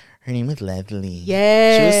 But her name was Leslie.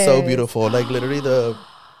 Yeah, she was so beautiful. Like literally the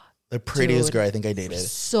prettiest girl I think I dated.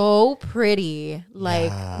 So pretty.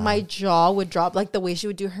 Like my jaw would drop. Like the way she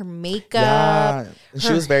would do her makeup. Yeah,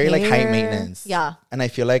 she was very like high maintenance. Yeah, and I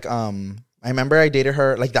feel like I remember I dated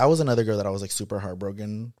her. Like that was another girl that I was like super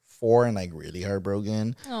heartbroken for, and like really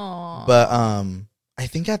heartbroken. Aww. But I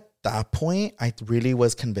think at that point I really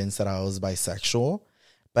was convinced that I was bisexual,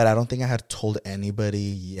 but I don't think I had told anybody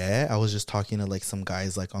yet. I was just talking to like some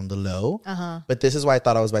guys like on the low. But this is why I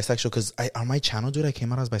thought I was bisexual, because on my channel, dude, I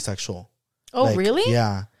came out as bisexual. Oh, like, really?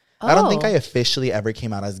 Yeah. I don't think I officially ever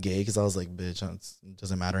came out as gay, because I was like, bitch, it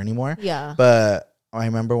doesn't matter anymore. Yeah. But I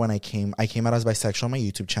remember when I came out as bisexual on my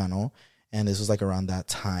YouTube channel, and this was like around that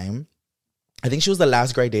time. I think she was the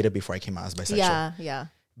last girl I dated before I came out as bisexual. Yeah.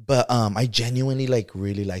 But I genuinely like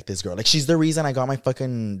really like this girl. Like she's the reason I got my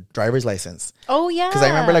fucking driver's license. Oh yeah. Because I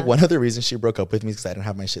remember like one of the reasons she broke up with me is because I didn't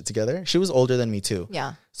have my shit together. She was older than me too.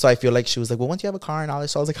 Yeah. So I feel like she was like, well, once you have a car and all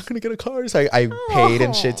this, so I was like, I'm gonna get a car. So I paid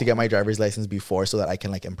and shit to get my driver's license before so that I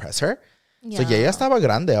can like impress her. Yeah. So ya estaba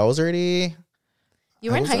grande. I was already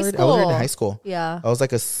You were in high school. I was already in high school. Yeah. I was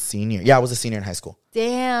like a senior. Yeah, I was a senior in high school.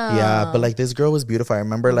 Damn. Yeah, but like this girl was beautiful. I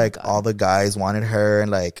remember like all the guys wanted her, and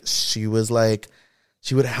like she was like,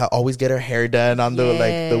 she would always get her hair done on the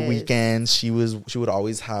like the weekends. She would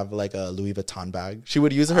always have like a Louis Vuitton bag. She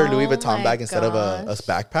would use her Louis Vuitton bag instead of a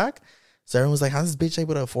backpack. So everyone was like, how's this bitch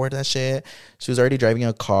able to afford that shit? She was already driving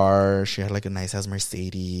a car. She had like a nice ass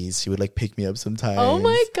Mercedes. She would like pick me up sometimes. Oh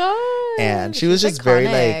my God. And she was just very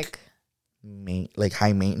like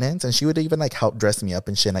high maintenance. And she would even like help dress me up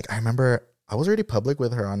and shit. Like I remember I was already public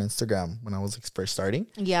with her on Instagram when I was like first starting.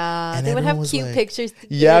 Yeah. And they would have cute like, pictures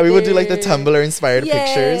together. Yeah, we would do like the Tumblr inspired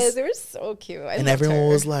pictures. Yes, they were so cute. And everyone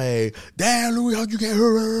was like, damn, Louis, how'd you get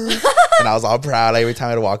her? And I was all proud. Like every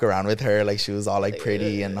time I'd walk around with her, like she was all like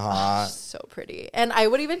pretty and hot. So pretty. And I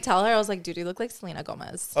would even tell her, I was like, dude, you look like Selena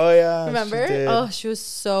Gomez. Oh yeah. Remember? She was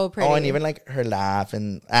so pretty. Oh, and even like her laugh,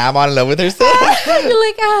 and I'm in love with her. So. You're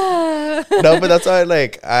like, ah. No, but that's why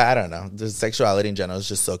like I don't know. The sexuality in general is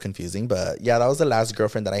just so confusing. But yeah, that was the last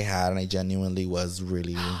girlfriend that I had, and I genuinely was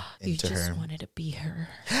really into her. You just wanted to be her.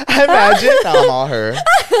 Imagine I'm all her.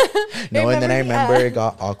 No, and then I remember it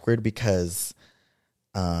got awkward because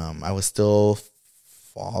I was still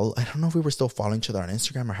I don't know if we were still following each other on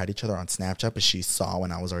Instagram or had each other on Snapchat, but she saw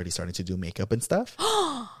when I was already starting to do makeup and stuff.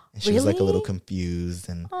 And she was like a little confused,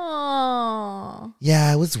 and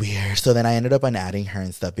yeah, it was weird. So then I ended up unadding her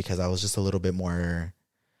and stuff because I was just a little bit more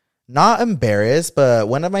not embarrassed, but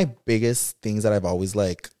one of my biggest things that I've always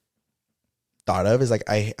like thought of is like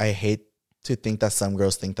I hate to think that some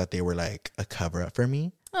girls think that they were like a cover up for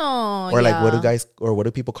me. Oh, or like what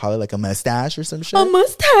do people call it, like a mustache or some shit? A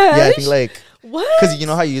mustache? Yeah, I think like what? Because you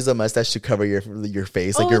know how you use a mustache to cover your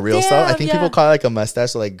face, like your real self. I think people call it like a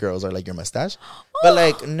mustache, so like girls are like your mustache. But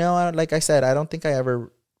like no, like I said, I don't think I ever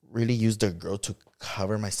really used a girl to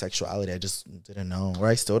cover my sexuality. I just didn't know, or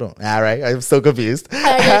I still don't. Right? I'm so confused.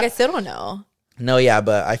 I still don't know. No, yeah,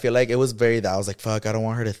 but I feel like it was very that I was like, fuck, I don't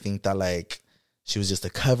want her to think that like she was just a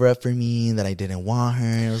cover up for me, that I didn't want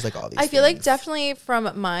her. It was like all these I feel like definitely from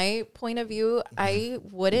my point of view, I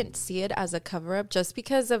wouldn't see it as a cover up just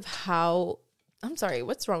because of how, I'm sorry,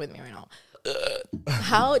 what's wrong with me right now?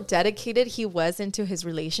 How dedicated he was into his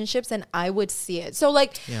relationships, and I would see it. So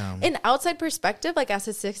like in outside perspective, like as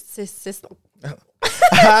his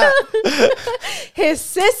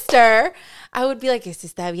sister, I would be like, este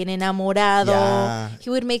está bien enamorado. Yeah. He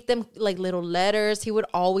would make them like little letters. He would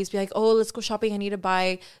always be like, oh, let's go shopping. I need to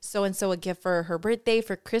buy so-and-so a gift for her birthday,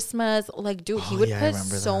 for Christmas. Like, dude, he would put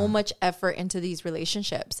so much effort into these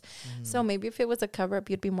relationships. So maybe if it was a cover-up,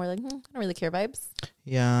 you'd be more like, I don't really care vibes.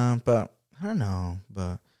 Yeah, but I don't know.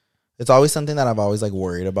 But it's always something that I've always like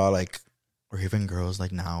worried about, like, or even girls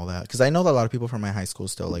like now that, because I know that a lot of people from my high school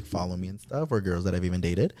still like follow me and stuff, or girls that I've even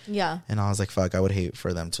dated. Yeah. And I was like, fuck, I would hate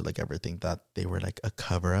for them to like ever think that they were like a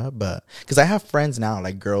cover up. But because I have friends now,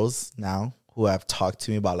 like girls now, who have talked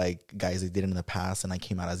to me about like guys they did in the past, and I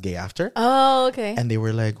came out as gay after. Oh, okay. And they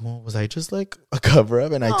were like, well, was I just like a cover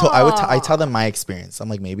up? And I tell them my experience. I'm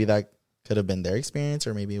like, maybe that could have been their experience,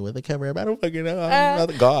 or maybe with a cover up. I don't fucking know. I'm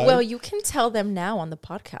not God. Well, you can tell them now on the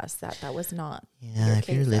podcast that was not. Yeah, if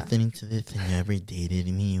you're listening to this and you ever dated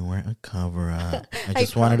me, you weren't a cover up. I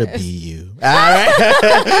just wanted to be you. All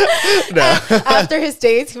right. No. After his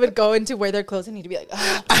dates, he would go into wear their clothes and he'd be like,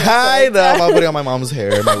 oh, I know. I'm putting on my mom's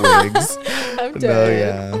hair, my wigs. I'm dead. No,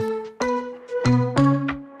 yeah.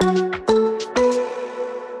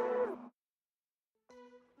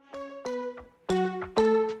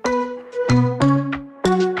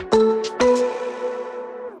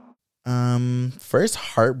 First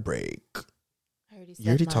heartbreak. You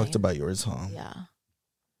already talked about yours, huh? Yeah.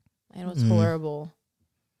 It was horrible.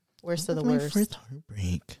 Worst of the worst. My first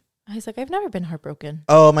heartbreak. He's like, I've never been heartbroken.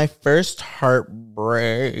 Oh, my first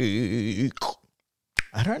heartbreak.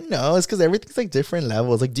 I don't know. It's because everything's like different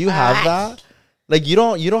levels. Like, do you have that? Like, you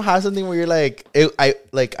don't have something where you're like, I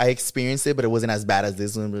experienced it, but it wasn't as bad as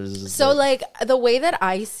this one. So like the way that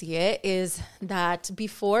I see it is that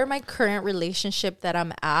before my current relationship that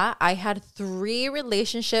I'm at, I had 3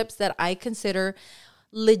 relationships that I consider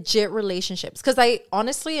legit relationships. Because I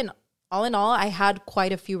honestly, and all in all, I had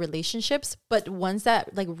quite a few relationships, but ones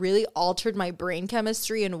that like really altered my brain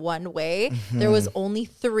chemistry in one way. There was only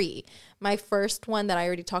 3. My first one that I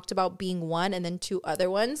already talked about being one, and then 2 other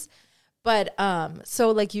ones. But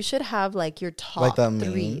so like you should have like your top like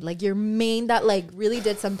 3, like your main that like really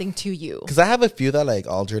did something to you. Because I have a few that like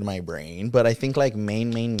altered my brain, but I think like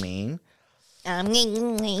main.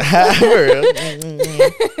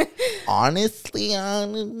 honestly,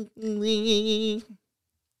 it's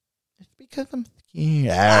because I'm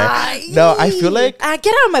Yeah. No, I feel like get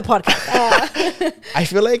out of my podcast. I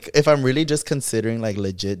feel like if I'm really just considering like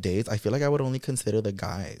legit dates, I feel like I would only consider the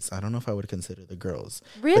guys. I don't know if I would consider the girls.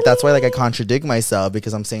 Really? But that's why like I contradict myself,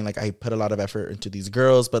 because I'm saying like I put a lot of effort into these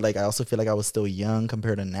girls, but like I also feel like I was still young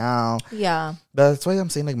compared to now. Yeah. But that's why I'm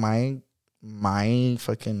saying like my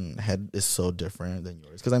fucking head is so different than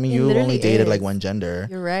yours. Because I mean, you only dated like one gender.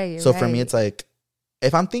 You're right. So for me, it's like,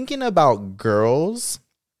 if I'm thinking about girls,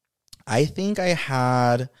 I think I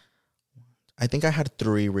had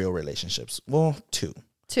 3 real relationships. Well, 2.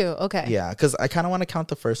 2, okay. Yeah, because I kind of want to count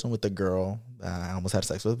the first one with the girl that I almost had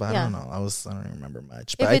sex with, but I don't know. I don't even remember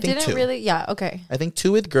much. But if I it think didn't 2. really, yeah, okay. I think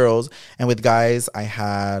 2 with girls, and with guys, I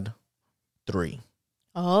had 3.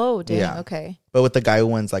 Oh, damn. Yeah. Okay. But with the guy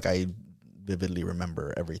ones, like I vividly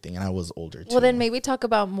remember everything, and I was older too. Well, then maybe talk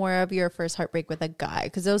about more of your first heartbreak with a guy,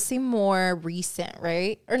 because those seem more recent,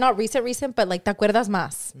 right? Or not recent, but like te acuerdas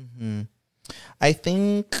más. Mm-hmm. I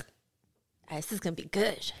think this is gonna be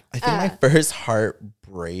good. I think my first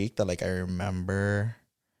heartbreak that like I remember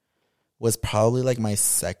was probably like my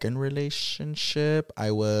second relationship.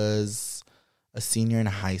 I was a senior in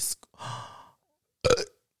high school.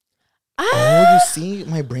 Oh, you see,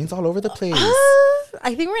 my brain's all over the place.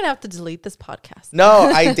 I think we're gonna have to delete this podcast. No,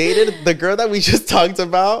 I dated the girl that we just talked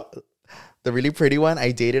about, the really pretty one.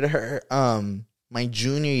 I dated her my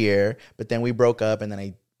junior year, but then we broke up, and then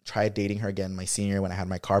I tried dating her again my senior when I had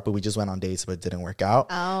my car, but we just went on dates, but it didn't work out.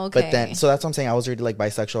 Oh, okay. But then, so that's what I'm saying. I was already like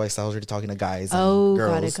bisexual. I was already talking to guys and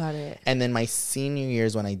girls. Got it. And then my senior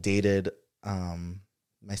years when I dated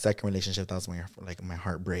my second relationship, that was my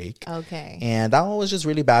heartbreak. Okay. And that one was just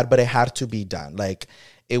really bad, but it had to be done. Like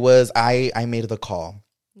it was, I made the call.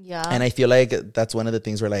 Yeah. And I feel like that's one of the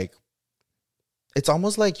things where like, it's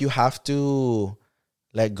almost like you have to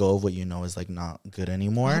let go of what you know is like not good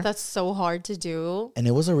anymore. Yeah, that's so hard to do. And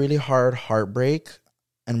it was a really hard heartbreak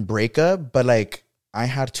and breakup, but like I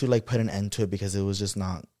had to like put an end to it because it was just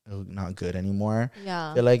not good anymore.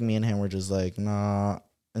 Yeah. I feel like me and him were just like not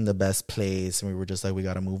in the best place, and we were just like, we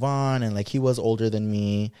got to move on. And like he was older than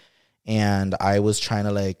me, and I was trying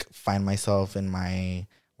to like find myself in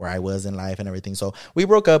where I was in life and everything. So we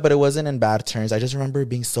broke up, but it wasn't in bad terms. I just remember it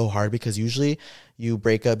being so hard because usually you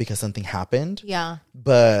break up because something happened. Yeah.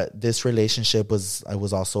 But this relationship was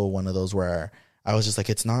also one of those where I was just like,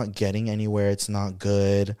 it's not getting anywhere. It's not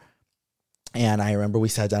good. And I remember we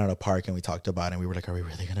sat down at a park and we talked about it, and we were like, are we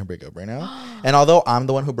really going to break up right now? And although I'm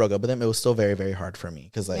the one who broke up with him, it was still very, very hard for me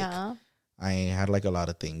because like I had like a lot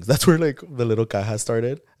of things. That's where like the little caja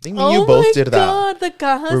started. I think me and you both did that. Oh my God, the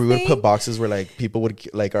caja where we would thing? put boxes where like people would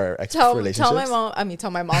like our ex relationships.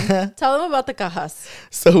 Tell my mom. Tell them about the cajas.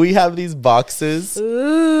 So we have these boxes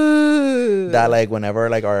Ooh. that like whenever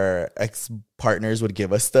like our ex partners would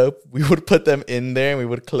give us stuff, we would put them in there and we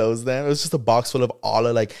would close them. It was just a box full of all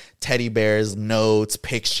of like teddy bears, notes,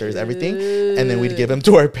 pictures, everything. And then we'd give them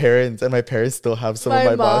to our parents, and my parents still have some of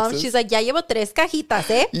my boxes. She's like, ya llevo 3 cajitas,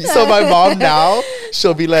 eh? So my mom now,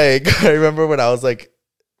 she'll be like, I remember when I was like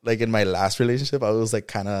in my last relationship, I was like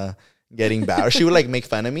kind of getting bad. Or she would like make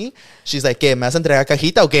fun of me. She's like, ¿qué? ¿Me vas a entregar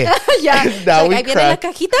cajita o qué? Yeah. And now like, we ¿ahí viene la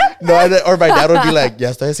cry. cajita? No, or my dad would be like, ya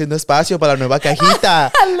estoy haciendo espacio para la nueva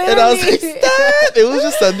cajita. And I was like, stop. It was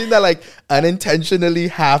just something that like unintentionally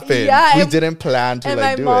happened. Yeah, we didn't plan to and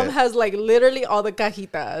like do it. And my mom has like literally all the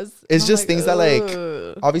cajitas. It's just things that like,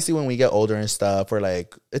 ugh. obviously when we get older and stuff, we're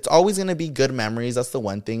like, it's always going to be good memories. That's the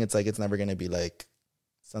one thing. It's like, it's never going to be like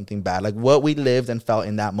something bad. Like what we lived and felt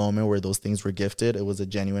in that moment where those things were gifted, it was a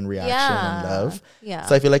genuine reaction and love. Yeah.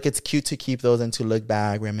 So I feel like it's cute to keep those and to look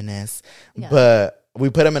back, reminisce. Yeah. But we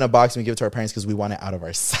put them in a box and we give it to our parents because we want it out of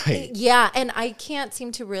our sight. Yeah, and I can't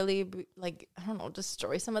seem to really like, I don't know,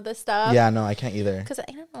 destroy some of this stuff. Yeah, no, I can't either. Because I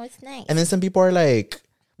don't know, it's nice. And then some people are like,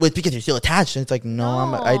 well, it's because you're still attached. And it's like, no.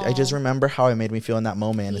 I just remember how it made me feel in that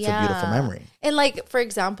moment. And it's a beautiful memory. And like, for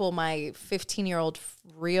example, my 15-year-old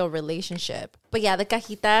real relationship. But yeah, the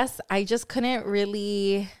cajitas, I just couldn't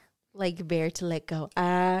really like bear to let go.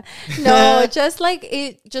 No, just like,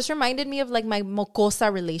 it just reminded me of like my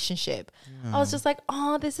mocosa relationship. I was just like,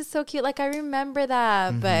 oh, this is so cute. Like, I remember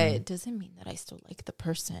that. But it doesn't mean that I still like the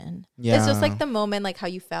person. Yeah. It's just like the moment, like how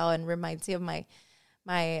you felt, and reminds me of my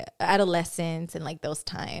adolescence and like those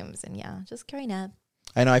times. And yeah, just growing up.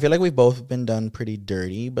 I know, I feel like we've both been done pretty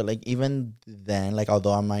dirty, but like even then, like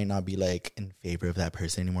although I might not be like in favor of that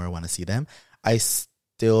person anymore, I want to see them, I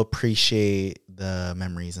still appreciate the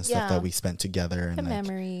memories and stuff that we spent together, and the like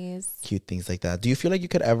memories, cute things like that. Do you feel like you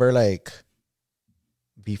could ever like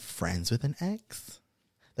be friends with an ex?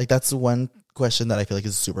 Like that's one question that I feel like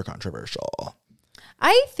is super controversial.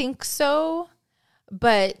 I think so,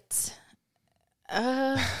 but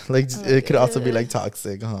Like it could also be like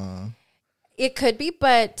toxic, huh? It could be,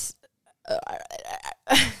 but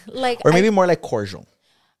like, or maybe more like cordial.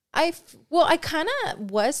 I kind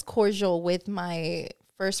of was cordial with my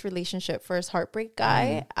first heartbreak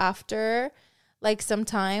guy. After like some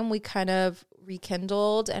time, we kind of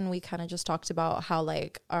rekindled and we kind of just talked about how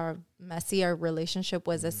like our relationship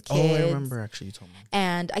was as kids. Oh, I remember actually you told me.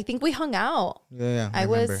 And I think we hung out. Yeah, I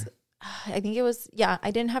think it was,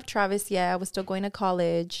 I didn't have Travis yet. I was still going to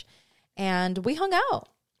college and we hung out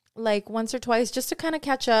like once or twice just to kind of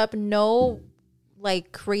catch up. No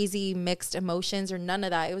like crazy mixed emotions or none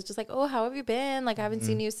of that. It was just like, oh, how have you been? Like, I haven't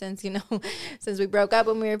seen you since, since we broke up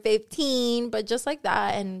when we were 15, but just like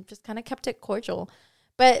that, and just kind of kept it cordial.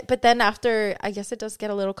 But then after, I guess it does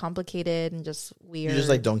get a little complicated and just weird. You just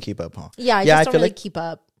like don't keep up, huh? Yeah, I just don't really keep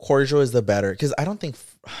up. Cordial is the better, because I don't think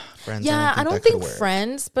friends. Yeah, I don't think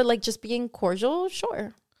friends, but like just being cordial,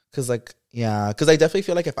 sure. Because like, yeah, because I definitely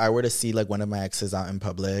feel like if I were to see like one of my exes out in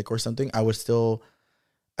public or something,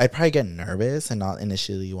 I'd probably get nervous and not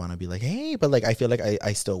initially want to be like, hey, but like I feel like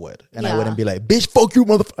I still would. And I wouldn't be like, bitch, fuck you,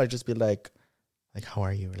 motherfucker. I'd just be like, how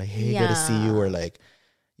are you? Like, hey, good to see you. Or like,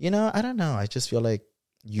 I don't know. I just feel like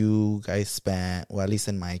you guys spent, well, at least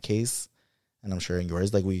in my case, and I'm sure in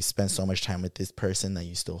yours, like we spent so much time with this person that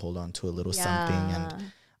you still hold on to a little something.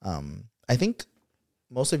 And I think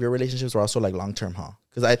most of your relationships were also like long-term, huh?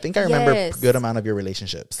 Because I think I remember a good amount of your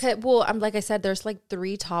relationships. Well, like I said, there's like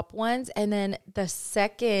 3 top ones. And then the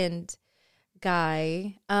second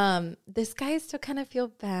guy, this guy still kind of feel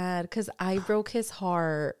bad because I broke his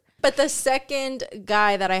heart. But the second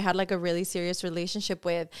guy that I had like a really serious relationship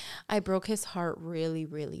with, I broke his heart really,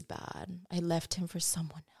 really bad. I left him for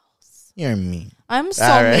someone else. You're mean. I'm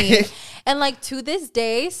so mean. And like to this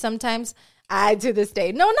day, sometimes... no,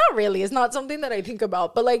 not really. It's not something that I think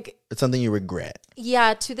about, but like... It's something you regret.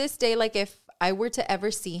 Yeah, to this day, like if I were to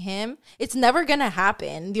ever see him, it's never gonna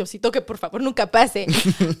happen. Diosito que por favor nunca pase.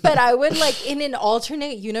 But I would like, in an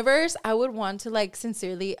alternate universe, I would want to like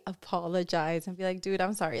sincerely apologize and be like, dude,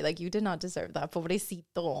 I'm sorry. Like you did not deserve that.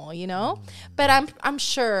 Pobrecito, But I'm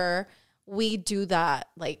sure we do that,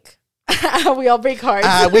 like... we all break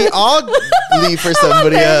hearts. We all leave for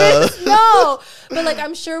somebody else. No, but like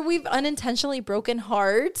I'm sure we've unintentionally broken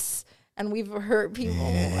hearts and we've hurt people.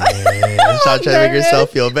 Stop trying to make yourself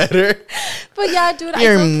feel better. But yeah, dude,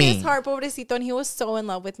 I broke his heart, pobrecito, and he was so in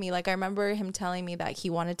love with me. Like I remember him telling me that he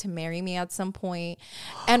wanted to marry me at some point,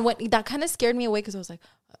 and that kind of scared me away because I was like,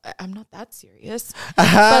 I'm not that serious.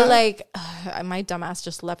 But like my dumbass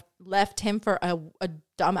just left him for a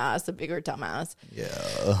bigger dumbass.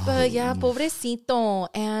 Yeah. But yeah, pobrecito.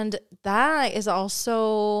 And that is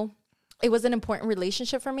also, it was an important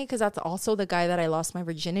relationship for me because that's also the guy that I lost my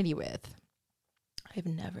virginity with. I've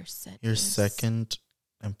never said your second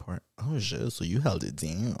important. Oh shit! So you held it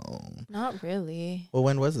down. Not really. Well,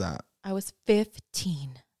 when was that? I was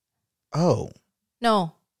 15. Oh.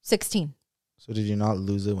 No, 16. So did you not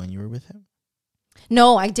lose it when you were with him?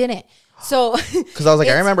 No, I didn't. So because I was like,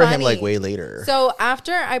 I remember him like way later. So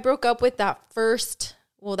after I broke up with that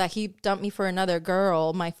he dumped me for another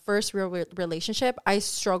girl, my first real relationship, I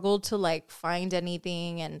struggled to like find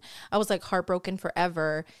anything, and I was like heartbroken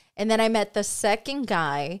forever. And then I met the second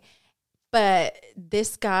guy, but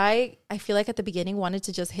this guy, I feel like at the beginning wanted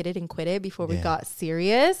to just hit it and quit it before we got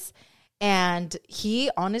serious. And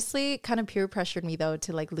he honestly kind of peer pressured me though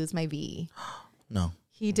to like lose my V. No,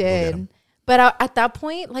 he did. But at that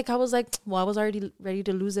point, like I was like, well, I was already ready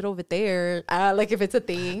to lose it over there. Like if it's a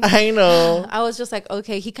thing. I know. I was just like,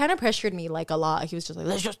 okay. He kind of pressured me like a lot. He was just like,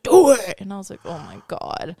 let's just do it. And I was like, oh my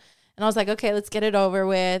God. And I was like, okay, let's get it over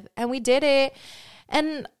with. And we did it.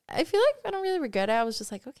 And I feel like I don't really regret it. I was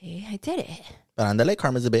just like, okay, I did it. But andale,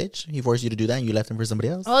 karma's a bitch. He forced you to do that and you left him for somebody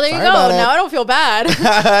else. Oh, there you go. Now I don't feel bad.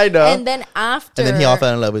 I know. And then after. And then he all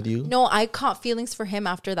fell in love with you. No, I caught feelings for him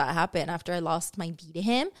after that happened. After I lost my V to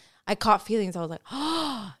him, I caught feelings. I was like,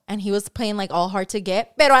 oh. And he was playing like all hard to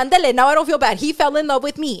get. Pero andale, now I don't feel bad. He fell in love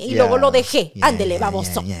with me. Y luego lo dejé. Andale,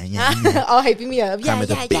 baboso. All hyping me up. Karma's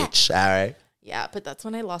a bitch. All right. Yeah, but that's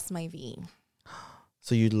when I lost my V.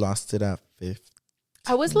 So you lost it at 15?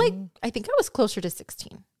 I was like, I think I was closer to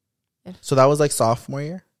 16. So that was like sophomore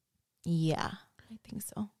year? Yeah, I think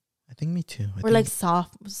so. I think me too. Or like summer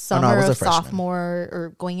of sophomore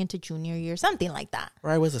or going into junior year, something like that. Or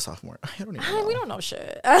I was a sophomore. I don't even know. We don't know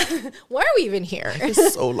shit. Why are we even here? Life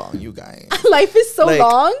is so long, you guys. Life is so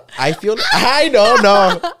long? I feel... I don't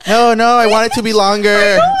know. No, I want it to be longer.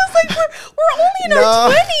 I know, it's like we're only in our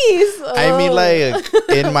 20s. I mean, like,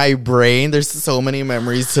 in my brain, there's so many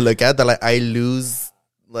memories to look at that like I lose...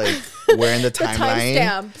 like where in the timeline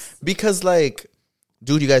timestamps. Because like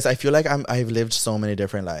Dude, you guys, I feel like I've lived so many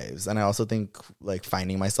different lives. And I also think like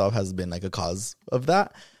finding myself has been like a cause of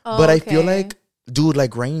that. Oh, but I feel like, dude,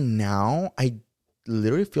 like right now, I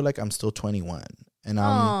literally feel like I'm still 21. And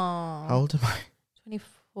how old am I?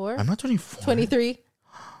 24? I'm not 24. 23?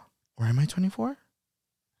 Or am I 24?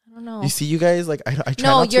 I don't know. You see, you guys, like, I try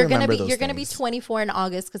no, not to remember those you're gonna be things. 24 in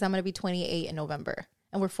August because I'm gonna be 28 in November.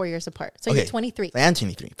 And we're 4 years apart. So Okay. you're 23. I am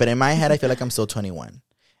 23. But in my head, I feel like I'm still 21.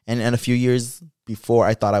 And a few years before,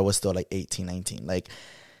 I thought I was still like 18, 19. Like,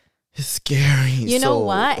 it's scary. You know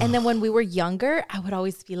what? And then when we were younger, I would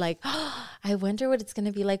always be like, oh, I wonder what it's going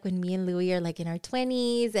to be like when me and Louis are like in our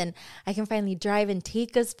 20s and I can finally drive and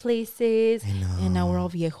take us places. I know. And now we're all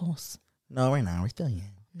viejos. No, we're not. We're still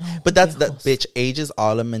young. No, But that's that, viejos. bitch. Age is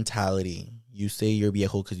all a mentality. You say you're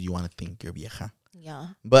viejo because you want to think you're vieja. Yeah.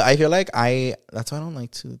 But I feel like that's why I don't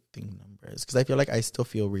like to think numbers, because I feel like I still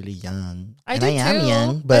feel really young. I and do I am too.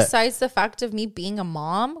 young, but besides the fact of me being a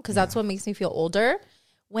mom, because that's what makes me feel older.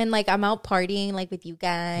 When like I'm out partying like with you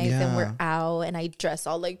guys and we're out and I dress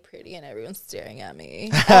all like pretty and everyone's staring at me.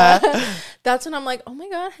 That's when I'm like, oh my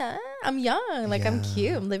God, huh? I'm young. Like I'm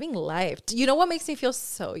cute. I'm living life. Do you know what makes me feel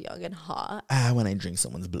so young and hot? when I drink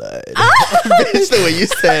someone's blood. Bitch, the way you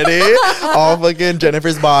said it. All fucking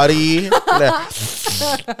Jennifer's body.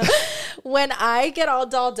 When I get all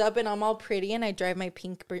dolled up and I'm all pretty and I drive my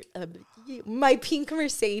pink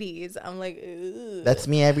Mercedes, I'm like, ugh. That's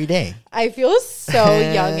me every day. I feel so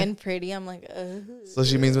young and pretty. I'm like, ugh. So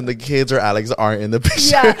she means when the kids or Alex aren't in the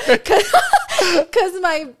picture. Yeah, because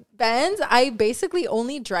my Benz, I basically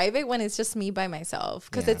only drive it when it's just me by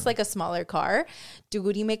myself because it's like a smaller car.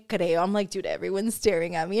 Dude, me creo. I'm like, dude, everyone's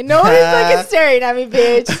staring at me. No one's fucking staring at me,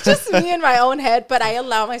 bitch. It's just me in my own head, but I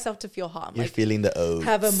allow myself to feel hot. I'm You're like, feeling the oats.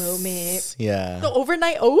 have a moment. Yeah. The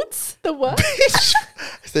overnight oats? The what?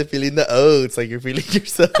 I said feeling the oats, like you're feeling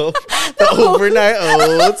yourself. The overnight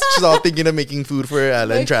oats. She's all thinking of making food for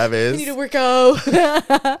Ella and Travis. I need to work out.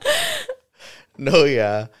 No,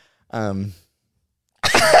 yeah.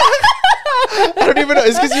 I don't even know.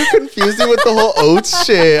 It's because you confused me with the whole oats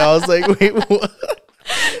shit. I was like, wait, what?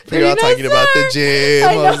 We're all talking about the gym.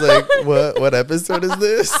 I was like, what episode is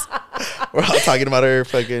this? We're all talking about our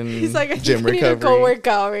fucking He's like, gym I need recovery. to go work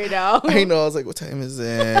out right now. I know. I was like, what time is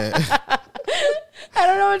it? I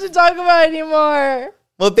don't know what to talk about anymore.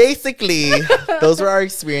 Well, basically, those were our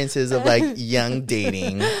experiences of like young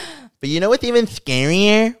dating. But you know what's even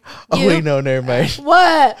scarier? Oh, wait, no, never mind.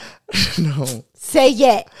 What? No. Say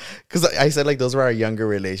it. Because I said like those were our younger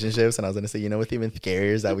relationships. And I was going to say, you know what's even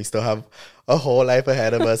scarier is that we still have a whole life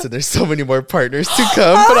ahead of us. And there's so many more partners to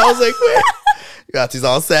come. But I was like, wait. Gotti's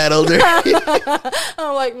all sad older.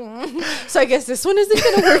 I'm like, so I guess this one isn't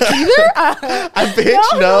going to work either?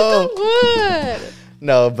 Bitch, no. Would.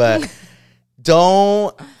 No, but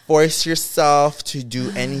don't force yourself to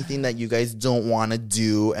do anything that you guys don't want to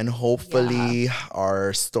do. And hopefully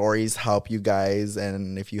our stories help you guys.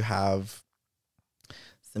 And if you have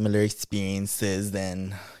similar experiences,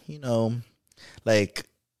 then, you know, like,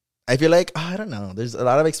 I feel like, I don't know. There's a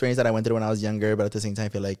lot of experience that I went through when I was younger. But at the same time, I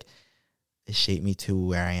feel like it shaped me to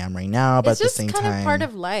where I am right now. But it's at the just same kind time, of part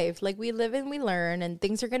of life. Like we live and we learn, and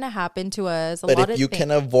things are gonna happen to us. But if you can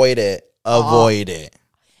avoid it, avoid it.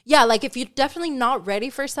 Yeah, like if you're definitely not ready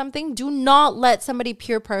for something, do not let somebody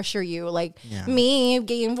peer pressure you. Like me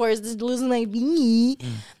getting forced to lose my knee.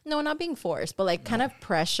 No, not being forced, but like kind of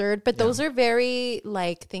pressured. But those are very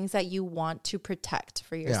like things that you want to protect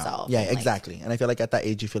for yourself. Yeah, and, like, exactly. And I feel like at that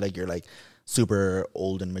age, you feel like you're like super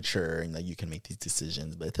old and mature and that you can make these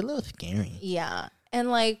decisions, but it's a little scary. Yeah. And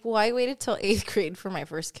like, well, I waited till 8th grade for my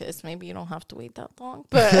first kiss. Maybe you don't have to wait that long,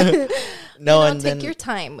 but no, and and take then, your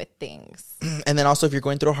time with things. And then also, if you're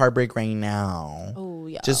going through a heartbreak right now,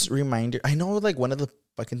 just remind I know like one of the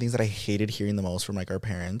fucking things that I hated hearing the most from like our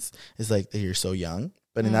parents is like that you're so young,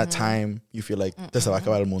 but in that time you feel like te se va a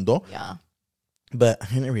acabar el mundo. Yeah. But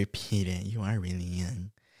I'm gonna repeat it. You are really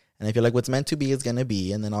young. And I feel like what's meant to be is going to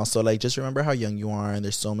be. And then also, like, just remember how young you are. And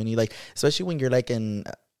there's so many, like, especially when you're, like, in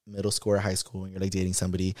middle school or high school and you're, like, dating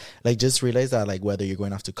somebody. Like, just realize that, like, whether you're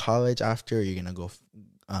going off to college after, or you're going to go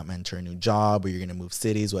enter a new job, or you're going to move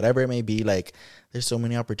cities, whatever it may be, like, there's so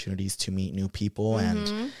many opportunities to meet new people.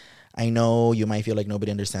 And I know you might feel like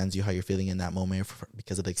nobody understands you, how you're feeling in that moment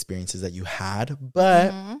because of the experiences that you had.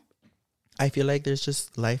 But I feel like there's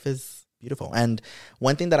just, life is beautiful. And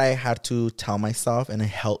one thing that I had to tell myself, and it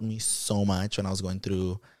helped me so much when I was going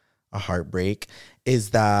through a heartbreak,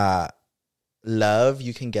 is that love,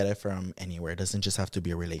 you can get it from anywhere. It doesn't just have to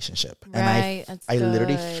be a relationship. Right, and I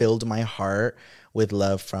literally filled my heart with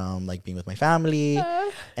love from like being with my family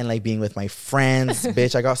and like being with my friends.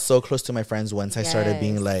 Bitch, I got so close to my friends once I started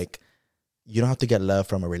being like, you don't have to get love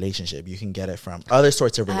from a relationship. You can get it from other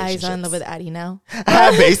sorts of relationships. I'm in love with Addie now.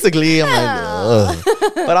 Basically, I'm like, ugh.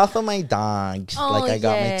 But also my dog. Oh, like I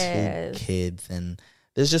got my 2 kids, and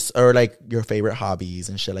there's just, or like your favorite hobbies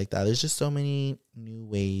and shit like that. There's just so many new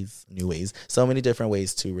ways, so many different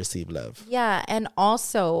ways to receive love. Yeah. And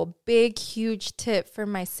also big, huge tip for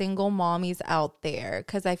my single mommies out there.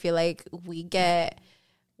 Cause I feel like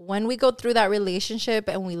when we go through that relationship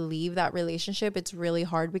and we leave that relationship, it's really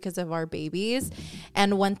hard because of our babies.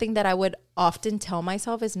 And one thing that I would often tell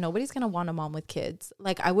myself is nobody's going to want a mom with kids.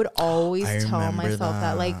 Like I would always tell myself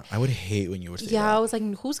that. Like I would hate when you would say that. Yeah, I was like,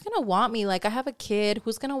 who's going to want me? Like I have a kid.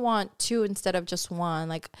 Who's going to want 2 instead of just 1?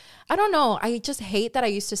 Like, I don't know. I just hate that I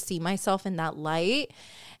used to see myself in that light.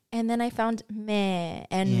 And then I found Meh.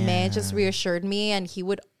 And Meh just reassured me. And he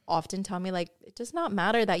would often tell me, like, it does not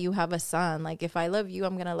matter that you have a son. Like, if I love you,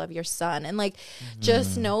 I'm gonna love your son. And like,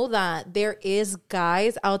 just know that there is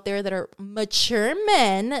guys out there that are mature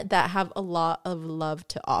men that have a lot of love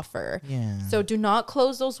to offer. So do not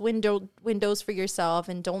close those windows for yourself,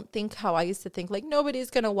 and don't think how I used to think, like, nobody's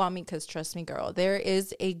gonna want me. Because trust me, girl, there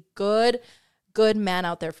is a good man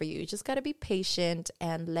out there for you. You just got to be patient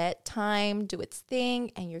and let time do its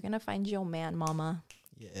thing, and you're gonna find your man, mama.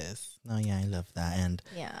 Yes. No, yeah, I love that. And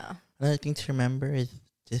yeah, another thing to remember is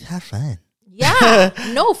just have fun. Yeah.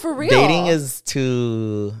 No, for real. Dating is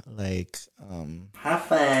to like have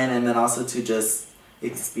fun, and then also to just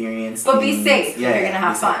experience but things. Be safe. Yeah, you're gonna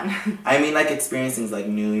have fun. I mean, like experiencing like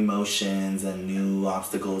new emotions and new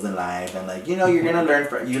obstacles in life, and like, you know, you're gonna learn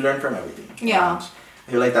from everything. Yeah. And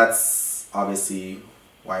I feel like that's obviously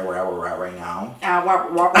why we're at right now.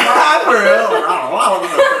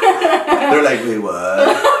 They're like, wait,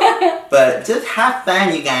 what? But just have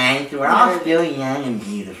fun, you guys. We're all still young and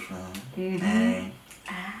beautiful. Hey.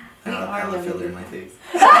 I have a filler in my face.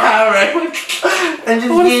 Alright. And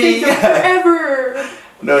just kidding. Forever.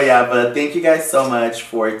 No, yeah, but thank you guys so much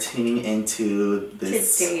for tuning into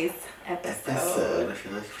this today's episode.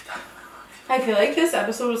 I feel like this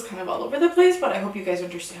episode was kind of all over the place, but I hope you guys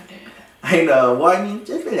understand it. I know. Well, I mean,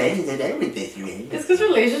 just relationships, everything, really. It's because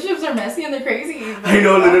relationships are messy and they're crazy. I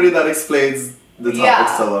know, literally, that explains the topic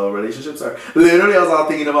so well. Relationships are... Literally, I was all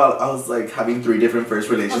thinking about... I was, like, having 3 different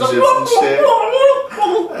first relationships and shit.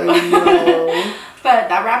 I know. But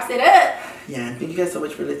that wraps it up. Yeah, thank you guys so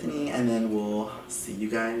much for listening, and then we'll see you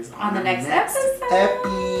guys on the next episode.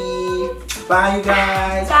 Bye, you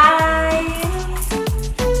guys. Bye.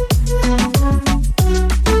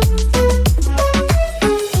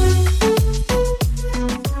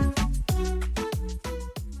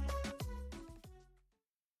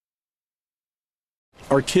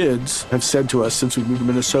 Our kids have said to us since we moved to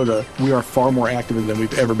Minnesota, we are far more active than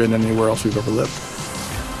we've ever been anywhere else we've ever lived.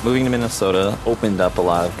 Moving to Minnesota opened up a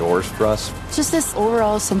lot of doors for us. Just this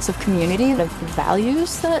overall sense of community, the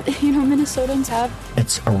values that, Minnesotans have.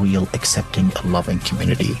 It's a real accepting, loving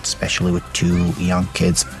community, especially with 2 young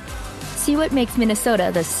kids. See what makes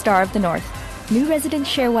Minnesota the star of the North. New residents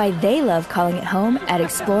share why they love calling it home at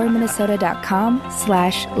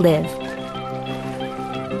exploreminnesota.com/live.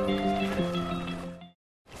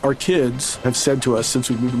 Our kids have said to us since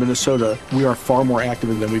we moved to Minnesota, we are far more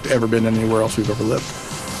active than we've ever been anywhere else we've ever lived.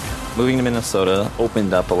 Moving to Minnesota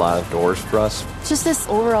opened up a lot of doors for us. Just this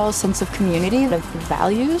overall sense of community, the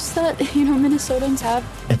values that, Minnesotans have.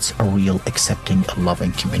 It's a real accepting,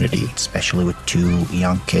 loving community, especially with 2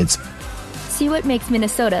 young kids. See what makes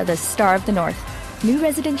Minnesota the star of the North. New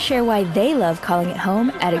residents share why they love calling it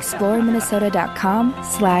home at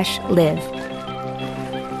exploreminnesota.com/live.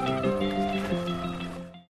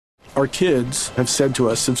 Our kids have said to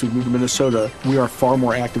us since we moved to Minnesota, we are far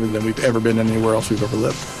more active than we've ever been anywhere else we've ever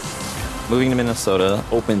lived. Moving to Minnesota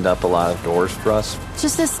opened up a lot of doors for us.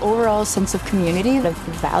 Just this overall sense of community, the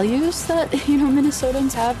values that,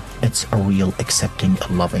 Minnesotans have. It's a real accepting,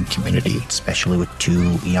 loving community, especially with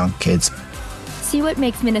 2 young kids. See what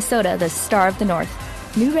makes Minnesota the star of the North.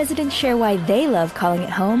 New residents share why they love calling it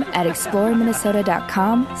home at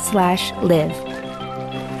exploreminnesota.com/live.